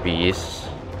war beasts.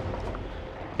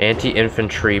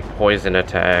 Anti-infantry poison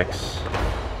attacks.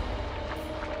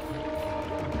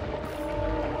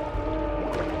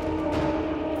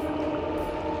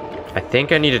 I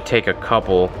think I need to take a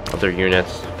couple of their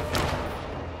units.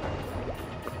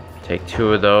 Take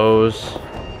 2 of those.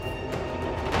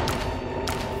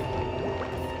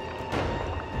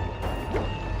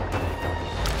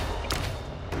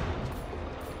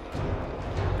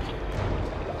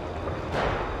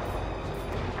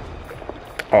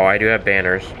 Oh, I do have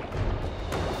banners.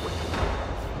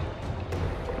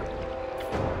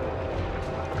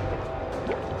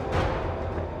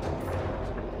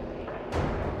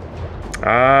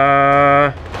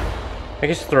 I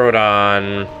guess throw it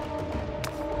on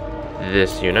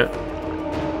this unit.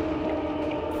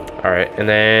 Alright, and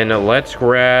then let's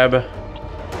grab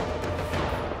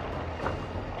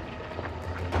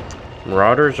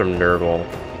Marauders or Nurgle.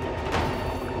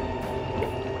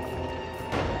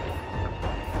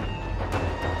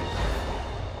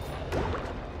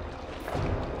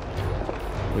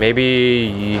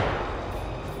 Maybe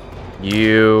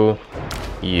you.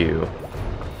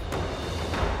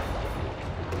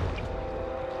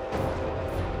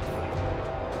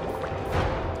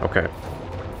 Okay.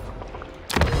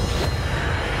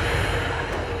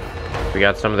 We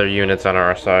got some of their units on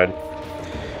our side.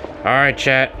 Alright,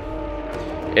 chat.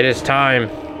 It is time.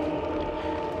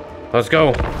 Let's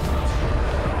go.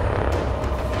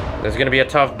 This is gonna be a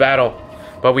tough battle,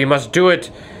 but we must do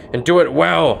it, and do it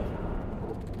well.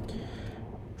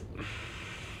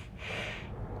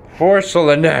 For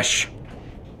Slaanesh.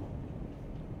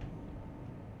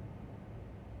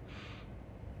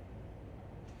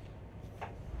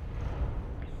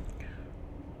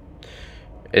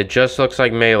 It just looks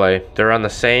like melee. They're on the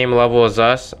same level as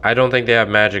us. I don't think they have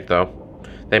magic though.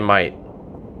 They might.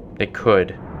 They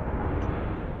could.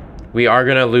 We are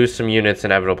gonna lose some units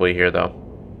inevitably here though.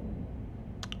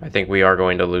 I think we are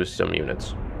going to lose some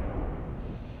units.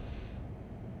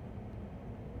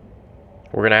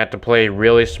 We're gonna have to play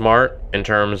really smart in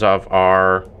terms of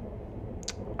our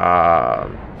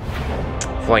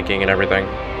flanking and everything.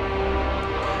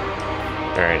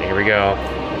 Alright, here we go.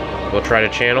 We'll try to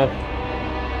channel.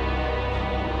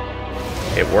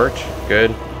 It worked.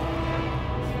 Good.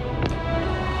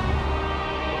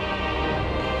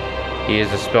 He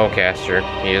is a spellcaster.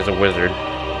 He is a wizard.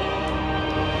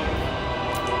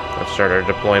 Let's start our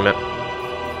deployment.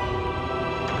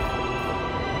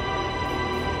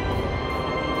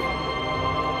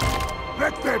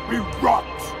 Let there be rot.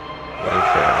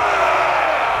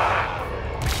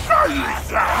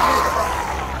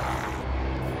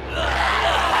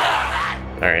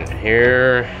 Alright,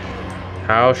 here...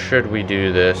 How should we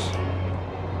do this?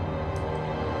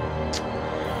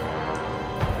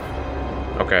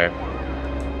 Okay.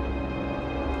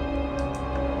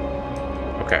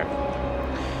 Okay.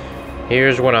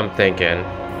 Here's what I'm thinking.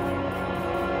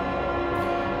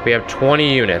 We have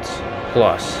 20 units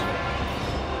plus.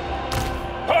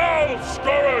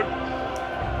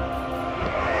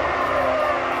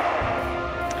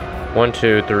 One,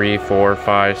 two, three, 4,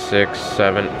 5, 6,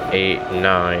 7, 8,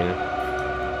 9.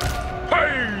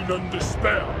 Pain and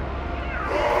despair.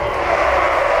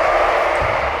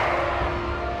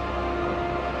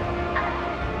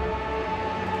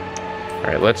 All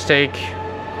right, let's take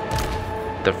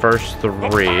the first 3.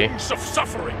 The pangs of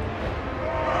suffering.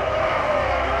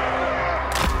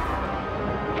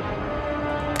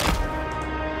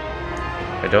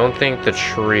 I don't think the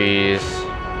trees.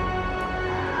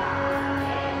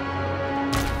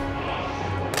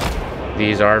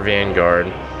 These are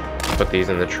Vanguard. Put these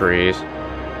in the trees.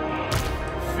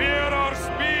 Fear our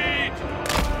speed.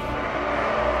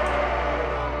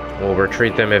 We'll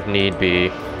retreat them if need be.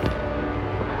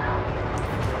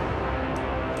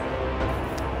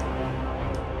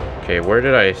 Okay, where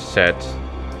did I set?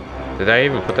 Did I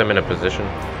even put them in a position?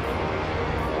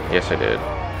 Yes, I did.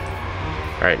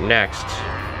 Alright, next.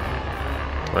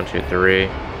 1, 2, 3.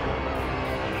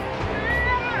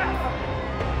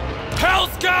 Hell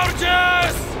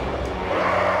scourges!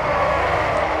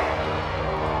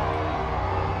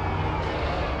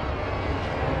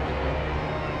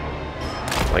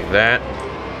 Like that.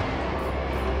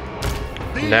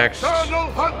 The Next.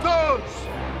 Eternal Hunters!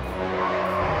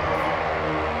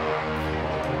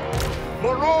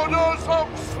 Marauders of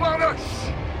Slaanesh!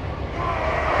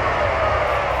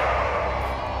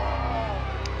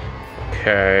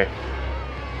 Okay.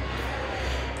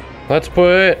 Let's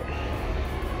put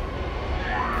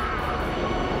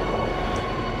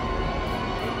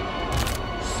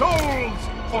Souls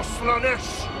for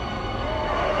Slaanesh!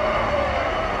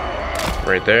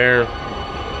 right there.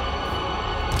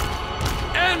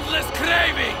 Endless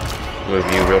craving! Move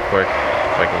you real quick so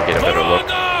I can get a better look.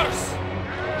 Marauders!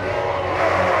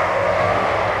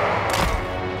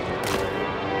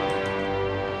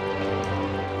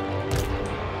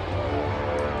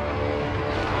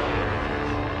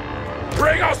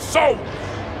 Bring us souls!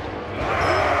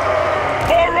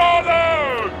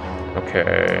 Marauders!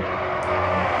 Okay.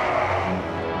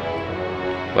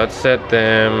 Let's set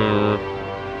them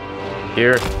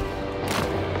here.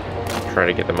 Try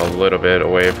to get them a little bit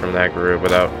away from that group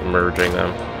without merging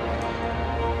them.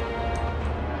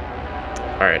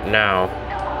 Alright, now.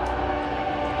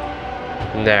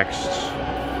 Next.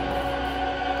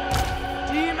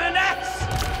 Demon X!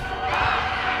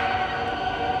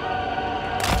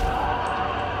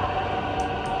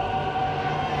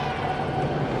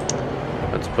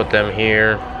 Let's put them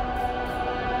here.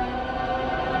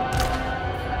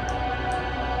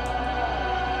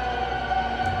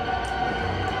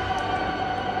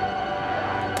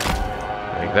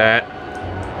 Like that.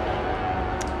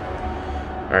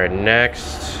 Alright,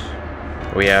 next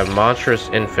we have monstrous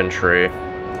infantry.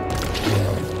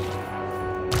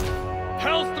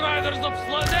 Hellstriders of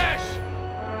Slaanesh!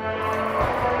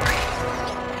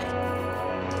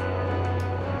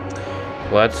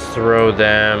 Let's throw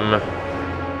them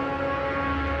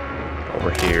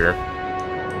over here.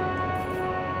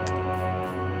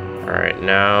 Alright,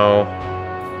 now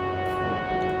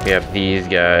we have these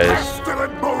guys.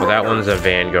 Well, that one's a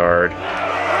Vanguard.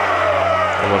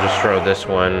 And we'll just throw this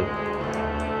one.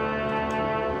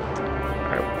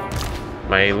 Alright.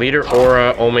 My leader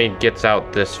aura only gets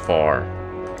out this far.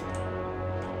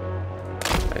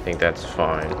 I think that's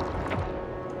fine.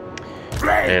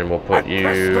 And we'll put you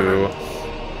right here.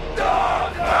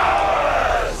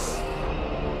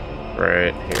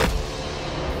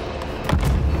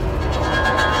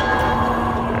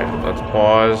 Alright, let's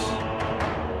pause.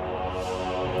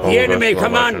 The enemy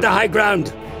command the high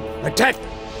ground. Attack!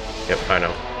 Yep, I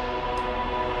know.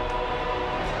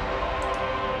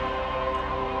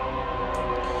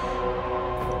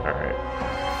 Alright.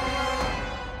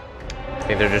 I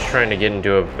think they're just trying to get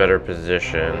into a better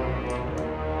position.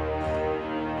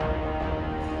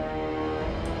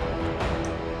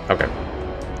 Okay.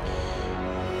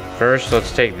 First,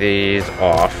 let's take these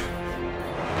off.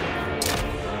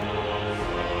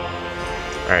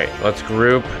 Alright, let's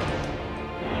group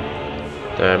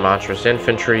the monstrous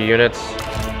infantry units.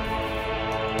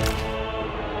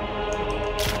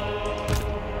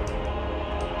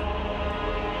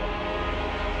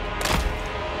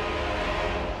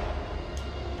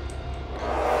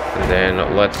 And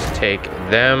then let's take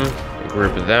them,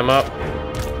 group them up.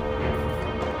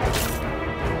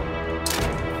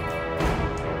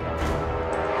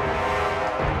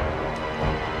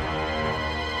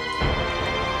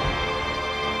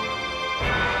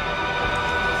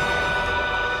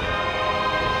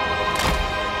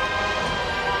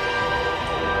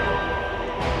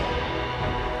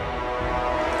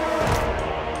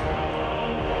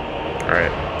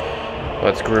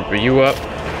 Let's group you up.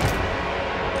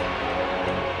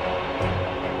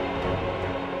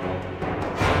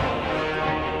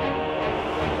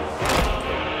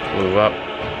 Move up.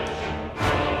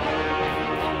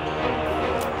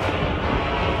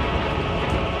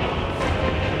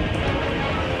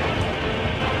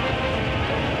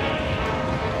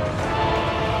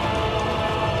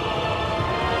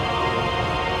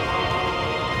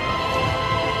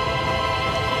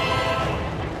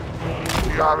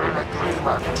 We are in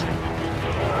agreement.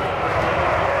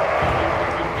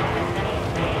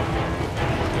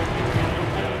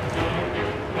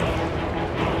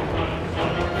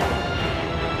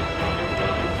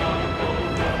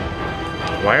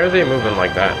 Why are they moving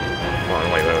like that? Come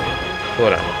on, wait, wait. Slow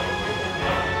down.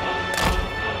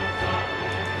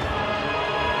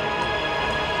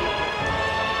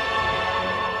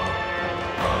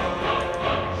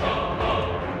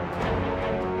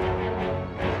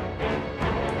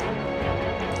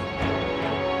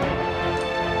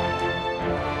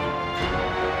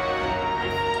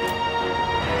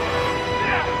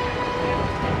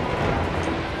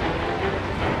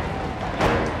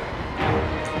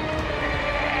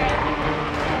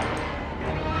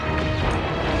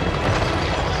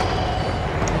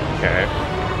 Okay.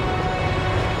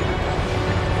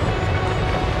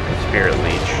 Spirit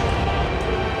Leech.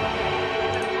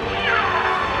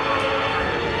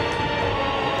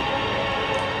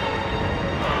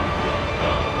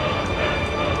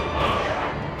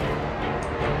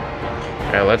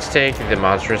 Alright, let's take the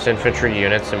monstrous infantry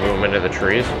units and move them into the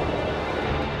trees.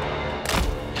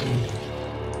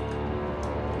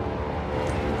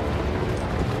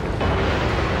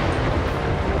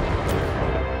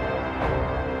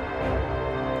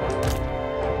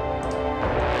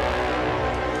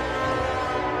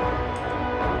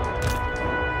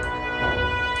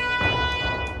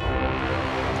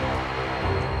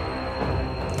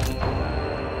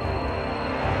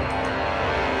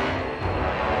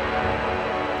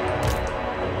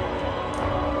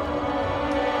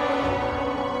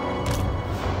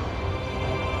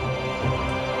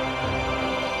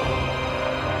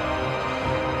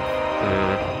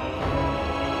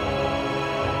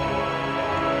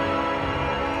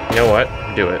 You know what?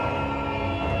 Do it.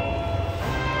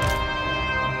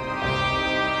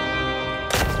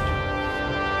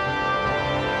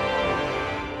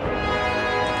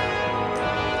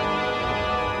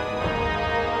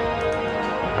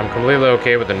 I'm completely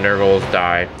okay with the Nurgles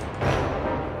die.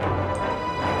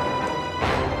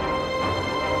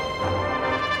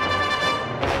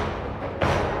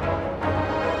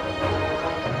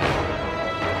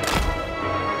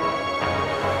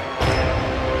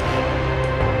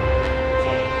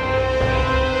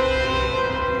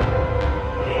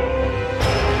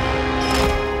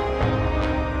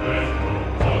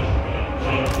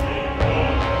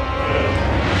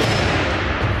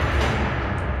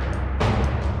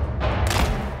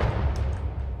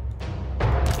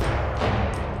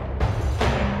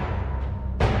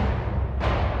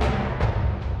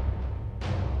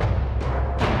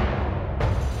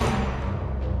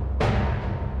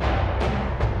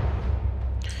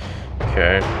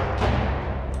 Okay.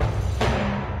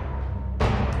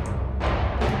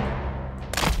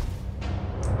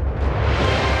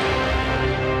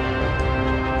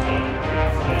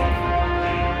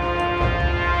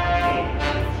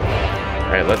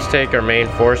 Alright, let's take our main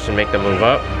force and make them move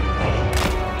up.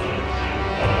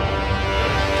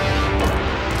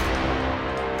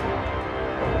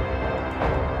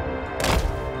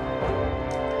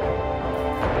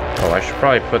 Oh, I should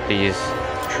probably put these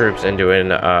troops into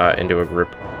a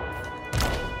group.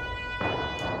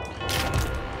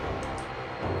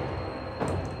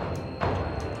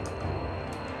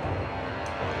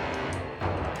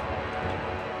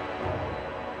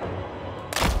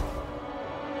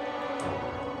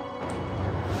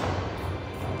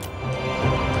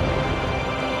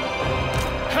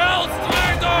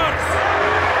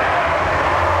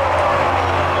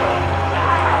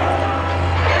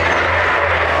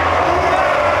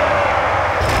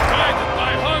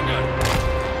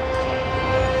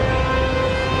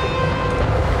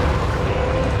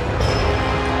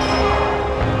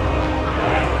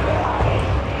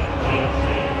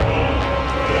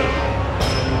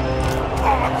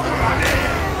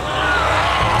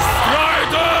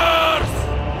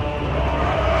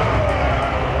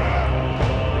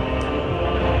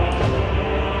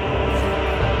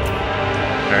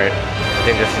 Alright, I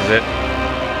think this is it.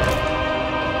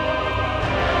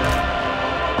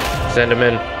 Send them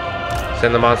in.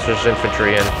 Send the monstrous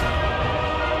infantry in.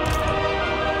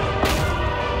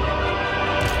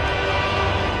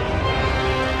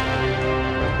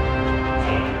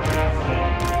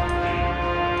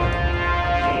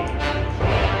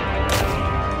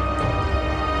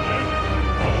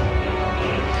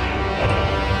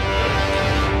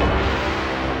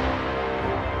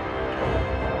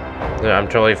 I'm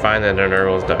totally fine that their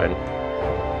Nurgles died.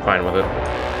 Fine with it.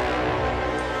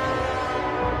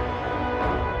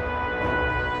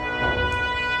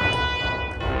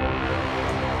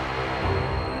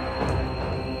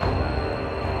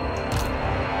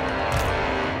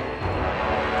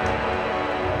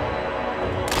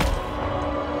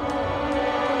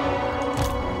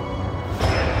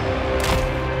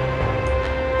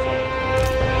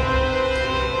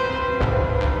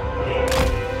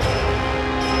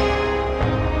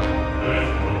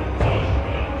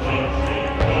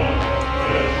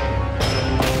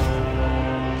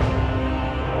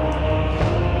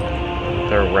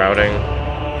 They're routing.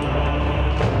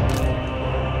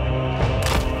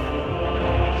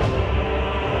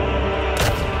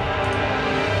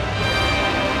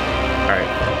 Alright.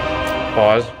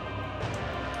 Pause.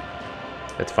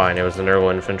 It's fine, it was the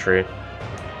Nurgle infantry.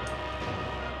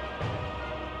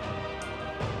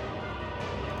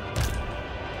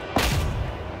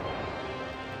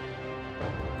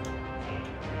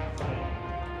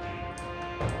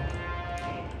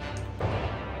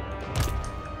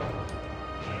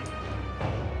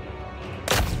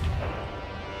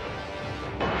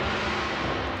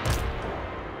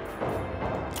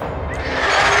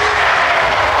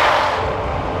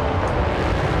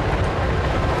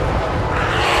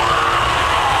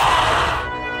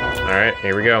 Alright,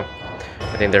 here we go.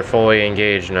 I think they're fully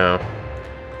engaged now.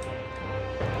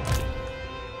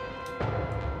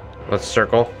 Let's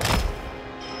circle.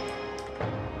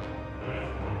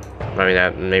 I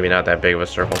mean, maybe not that big of a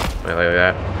circle. Like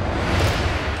that.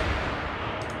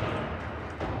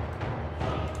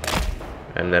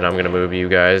 And then I'm gonna move you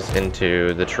guys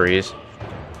into the trees.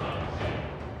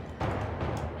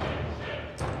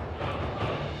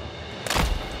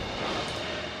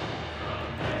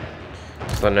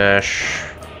 Slaanesh.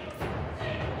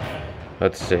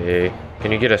 Let's see.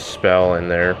 Can you get a spell in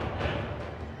there?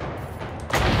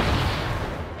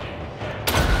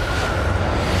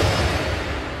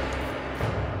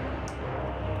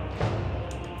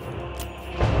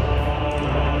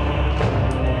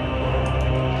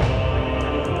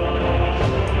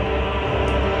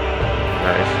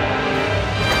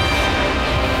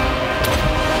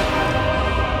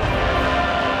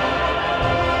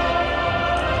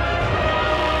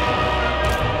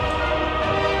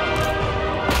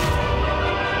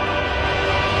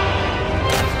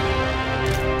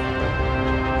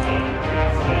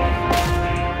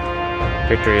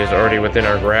 Victory is already within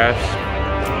our grasp.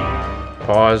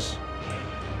 Pause.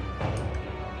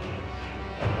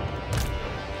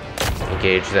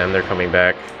 Engage them, they're coming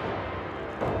back.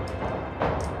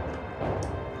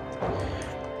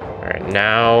 Alright,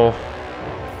 now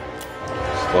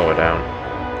slow it down.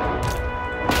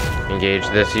 Engage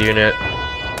this unit.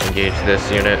 Engage this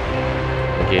unit.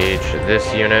 Engage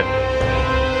this unit.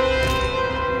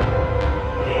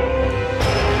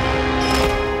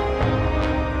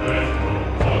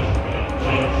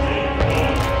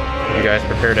 You guys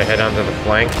prepare to head onto the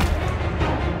flank.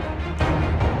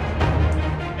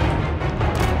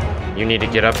 You need to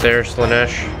get up there,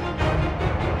 Slaanesh.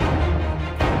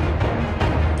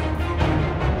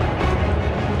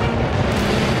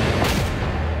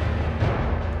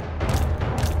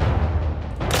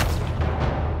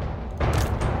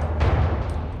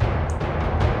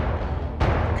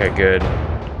 Okay, good.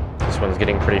 This one's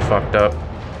getting pretty fucked up.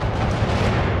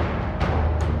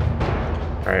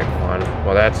 Alright, come on.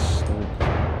 Well, that's...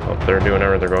 Oh, they're doing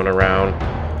it. They're going around.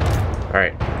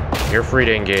 Alright. You're free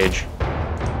to engage.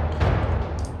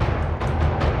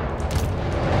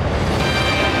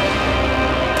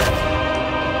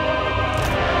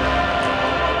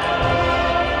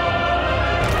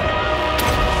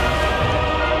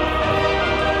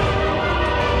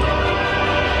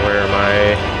 Where are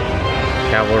my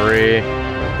cavalry?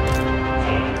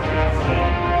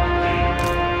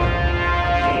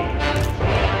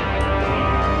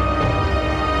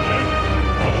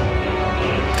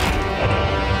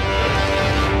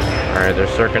 Alright, they're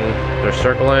circling. A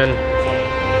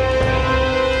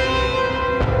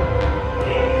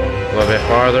little bit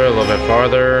farther, a little bit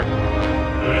farther.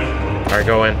 Alright,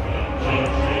 go in.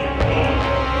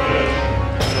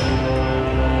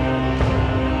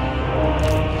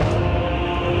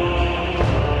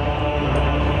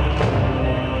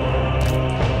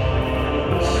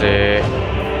 Let's see.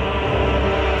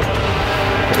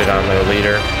 Put it on their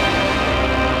leader.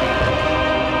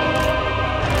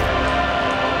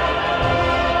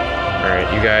 Alright,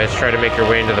 you guys try to make your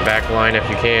way into the back line if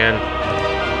you can.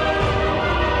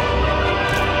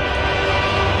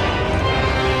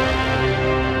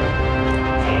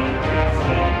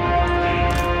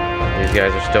 These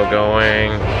guys are still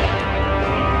going.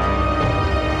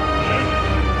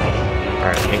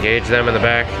 Alright, engage them in the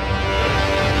back.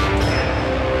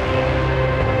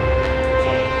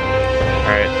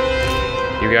 Alright,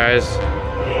 you guys,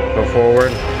 go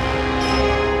forward.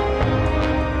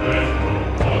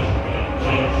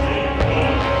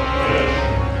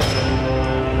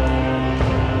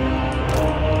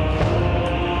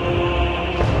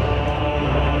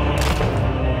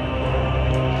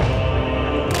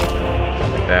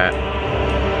 Like that.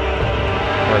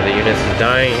 One of the units is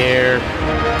dying here.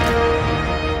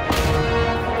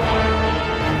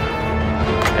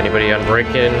 Anybody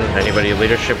unbreaking? Anybody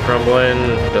leadership crumbling?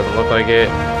 Doesn't look like it.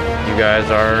 You guys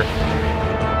are.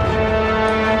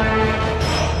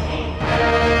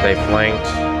 They flanked.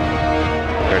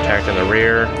 They're attacked in the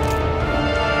rear.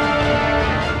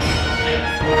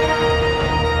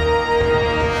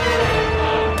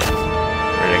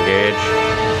 And engage.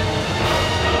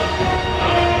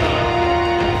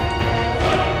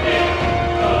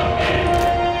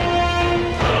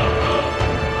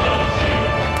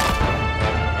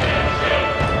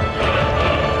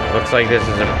 Looks like this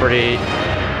is a pretty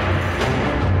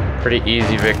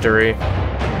easy victory.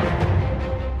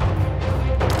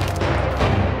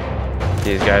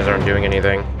 These guys aren't doing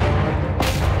anything.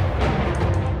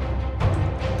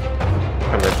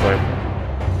 Come this way.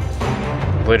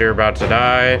 Leader about to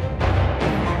die.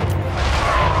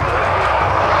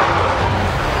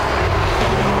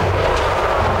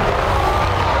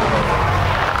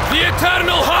 The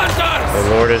Eternal Hunters!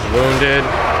 The Lord is wounded.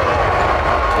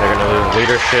 They're gonna lose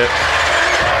leadership.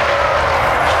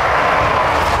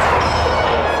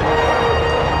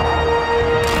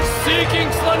 Seeking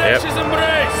Slaanesh's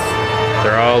embrace!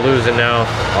 They're all losing now.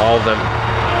 All of them.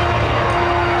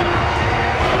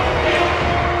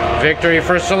 Victory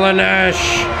for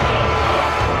Slaanesh!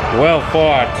 Well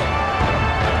fought.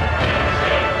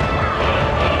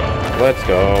 Let's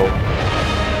go.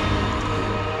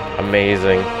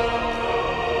 Amazing.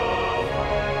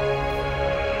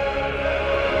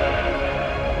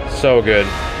 So good.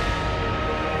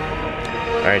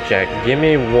 Alright, Jack, give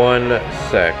me 1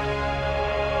 sec.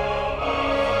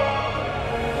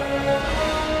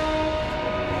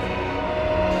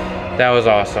 That was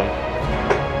awesome.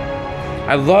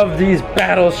 I love these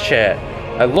battles, chat.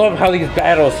 I love how these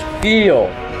battles feel.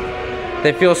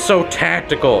 They feel so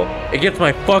tactical. It gets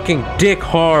my fucking dick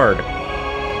hard.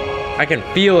 I can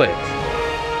feel it.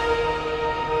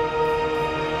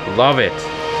 Love it.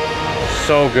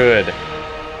 So good.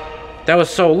 That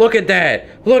was so, look at that.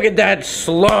 Look at that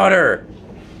slaughter.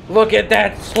 Look at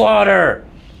that slaughter.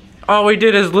 All we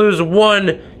did is lose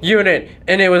 1 unit,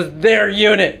 and it was their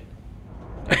unit.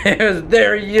 It was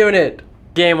their unit.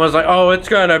 Game was like, oh, it's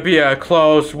gonna be a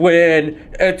close win.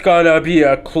 It's gonna be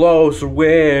a close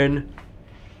win.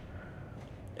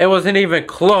 It wasn't even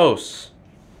close.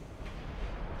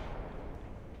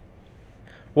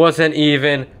 Wasn't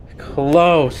even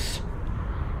close.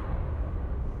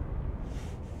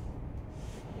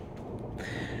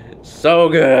 So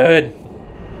good.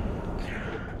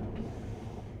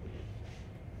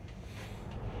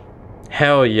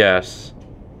 Hell yes.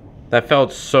 That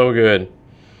felt so good.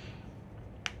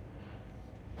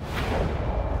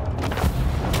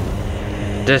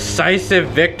 Decisive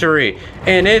victory.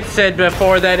 And it said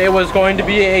before that it was going to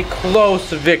be a close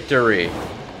victory.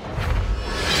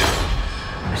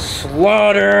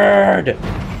 Slaughtered.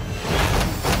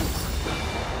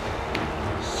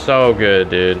 So good,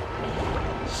 dude.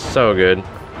 So good.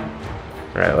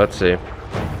 Alright, let's see.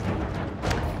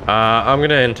 I'm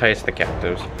gonna entice the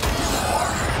captives.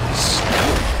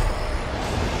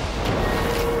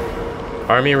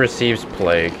 Army receives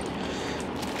plague.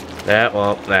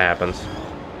 Well, that happens.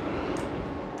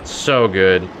 So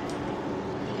good.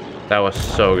 That was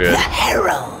so good. The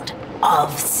Herald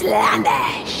of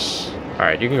Slaanesh.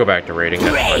 Alright, you can go back to raiding.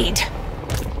 Raid.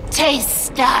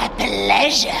 Taste our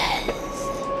pleasures.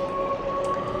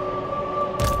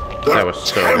 That was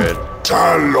so good.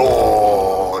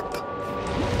 Lord.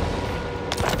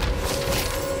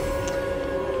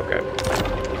 Okay.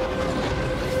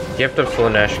 Gift of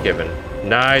Slaanesh given.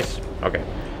 Nice. Okay.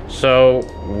 So,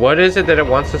 what is it that it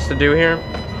wants us to do here?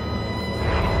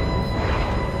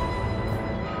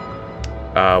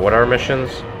 What are our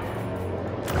missions?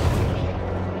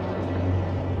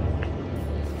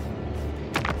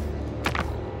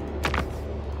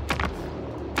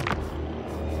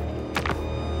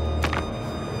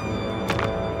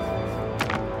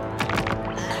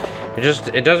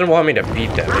 It doesn't want me to beat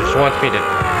them. It just wants me to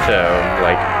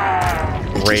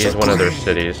like, raise one of their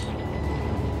cities.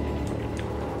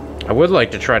 I would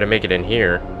like to try to make it in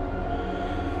here.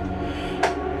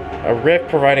 A rift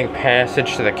providing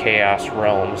passage to the Chaos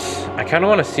Realms. I kind of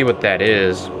want to see what that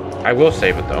is. I will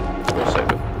save it, though. I will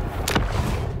save it.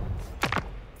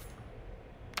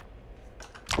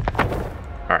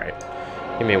 Alright.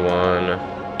 Give me one.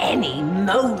 Any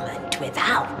moment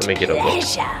without Let me get a look.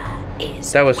 pleasure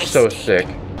is That was so wasted. sick.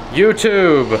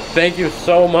 YouTube, thank you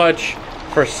so much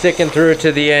for sticking through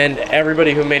to the end.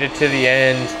 Everybody who made it to the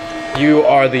end, you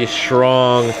are the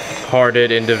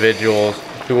strong-hearted individuals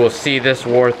who will see this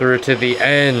war through to the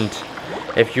end.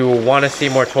 If you want to see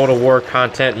more Total War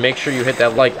content, make sure you hit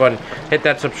that like button, hit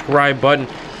that subscribe button,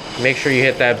 make sure you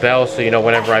hit that bell so you know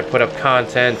whenever I put up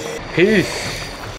content. Peace.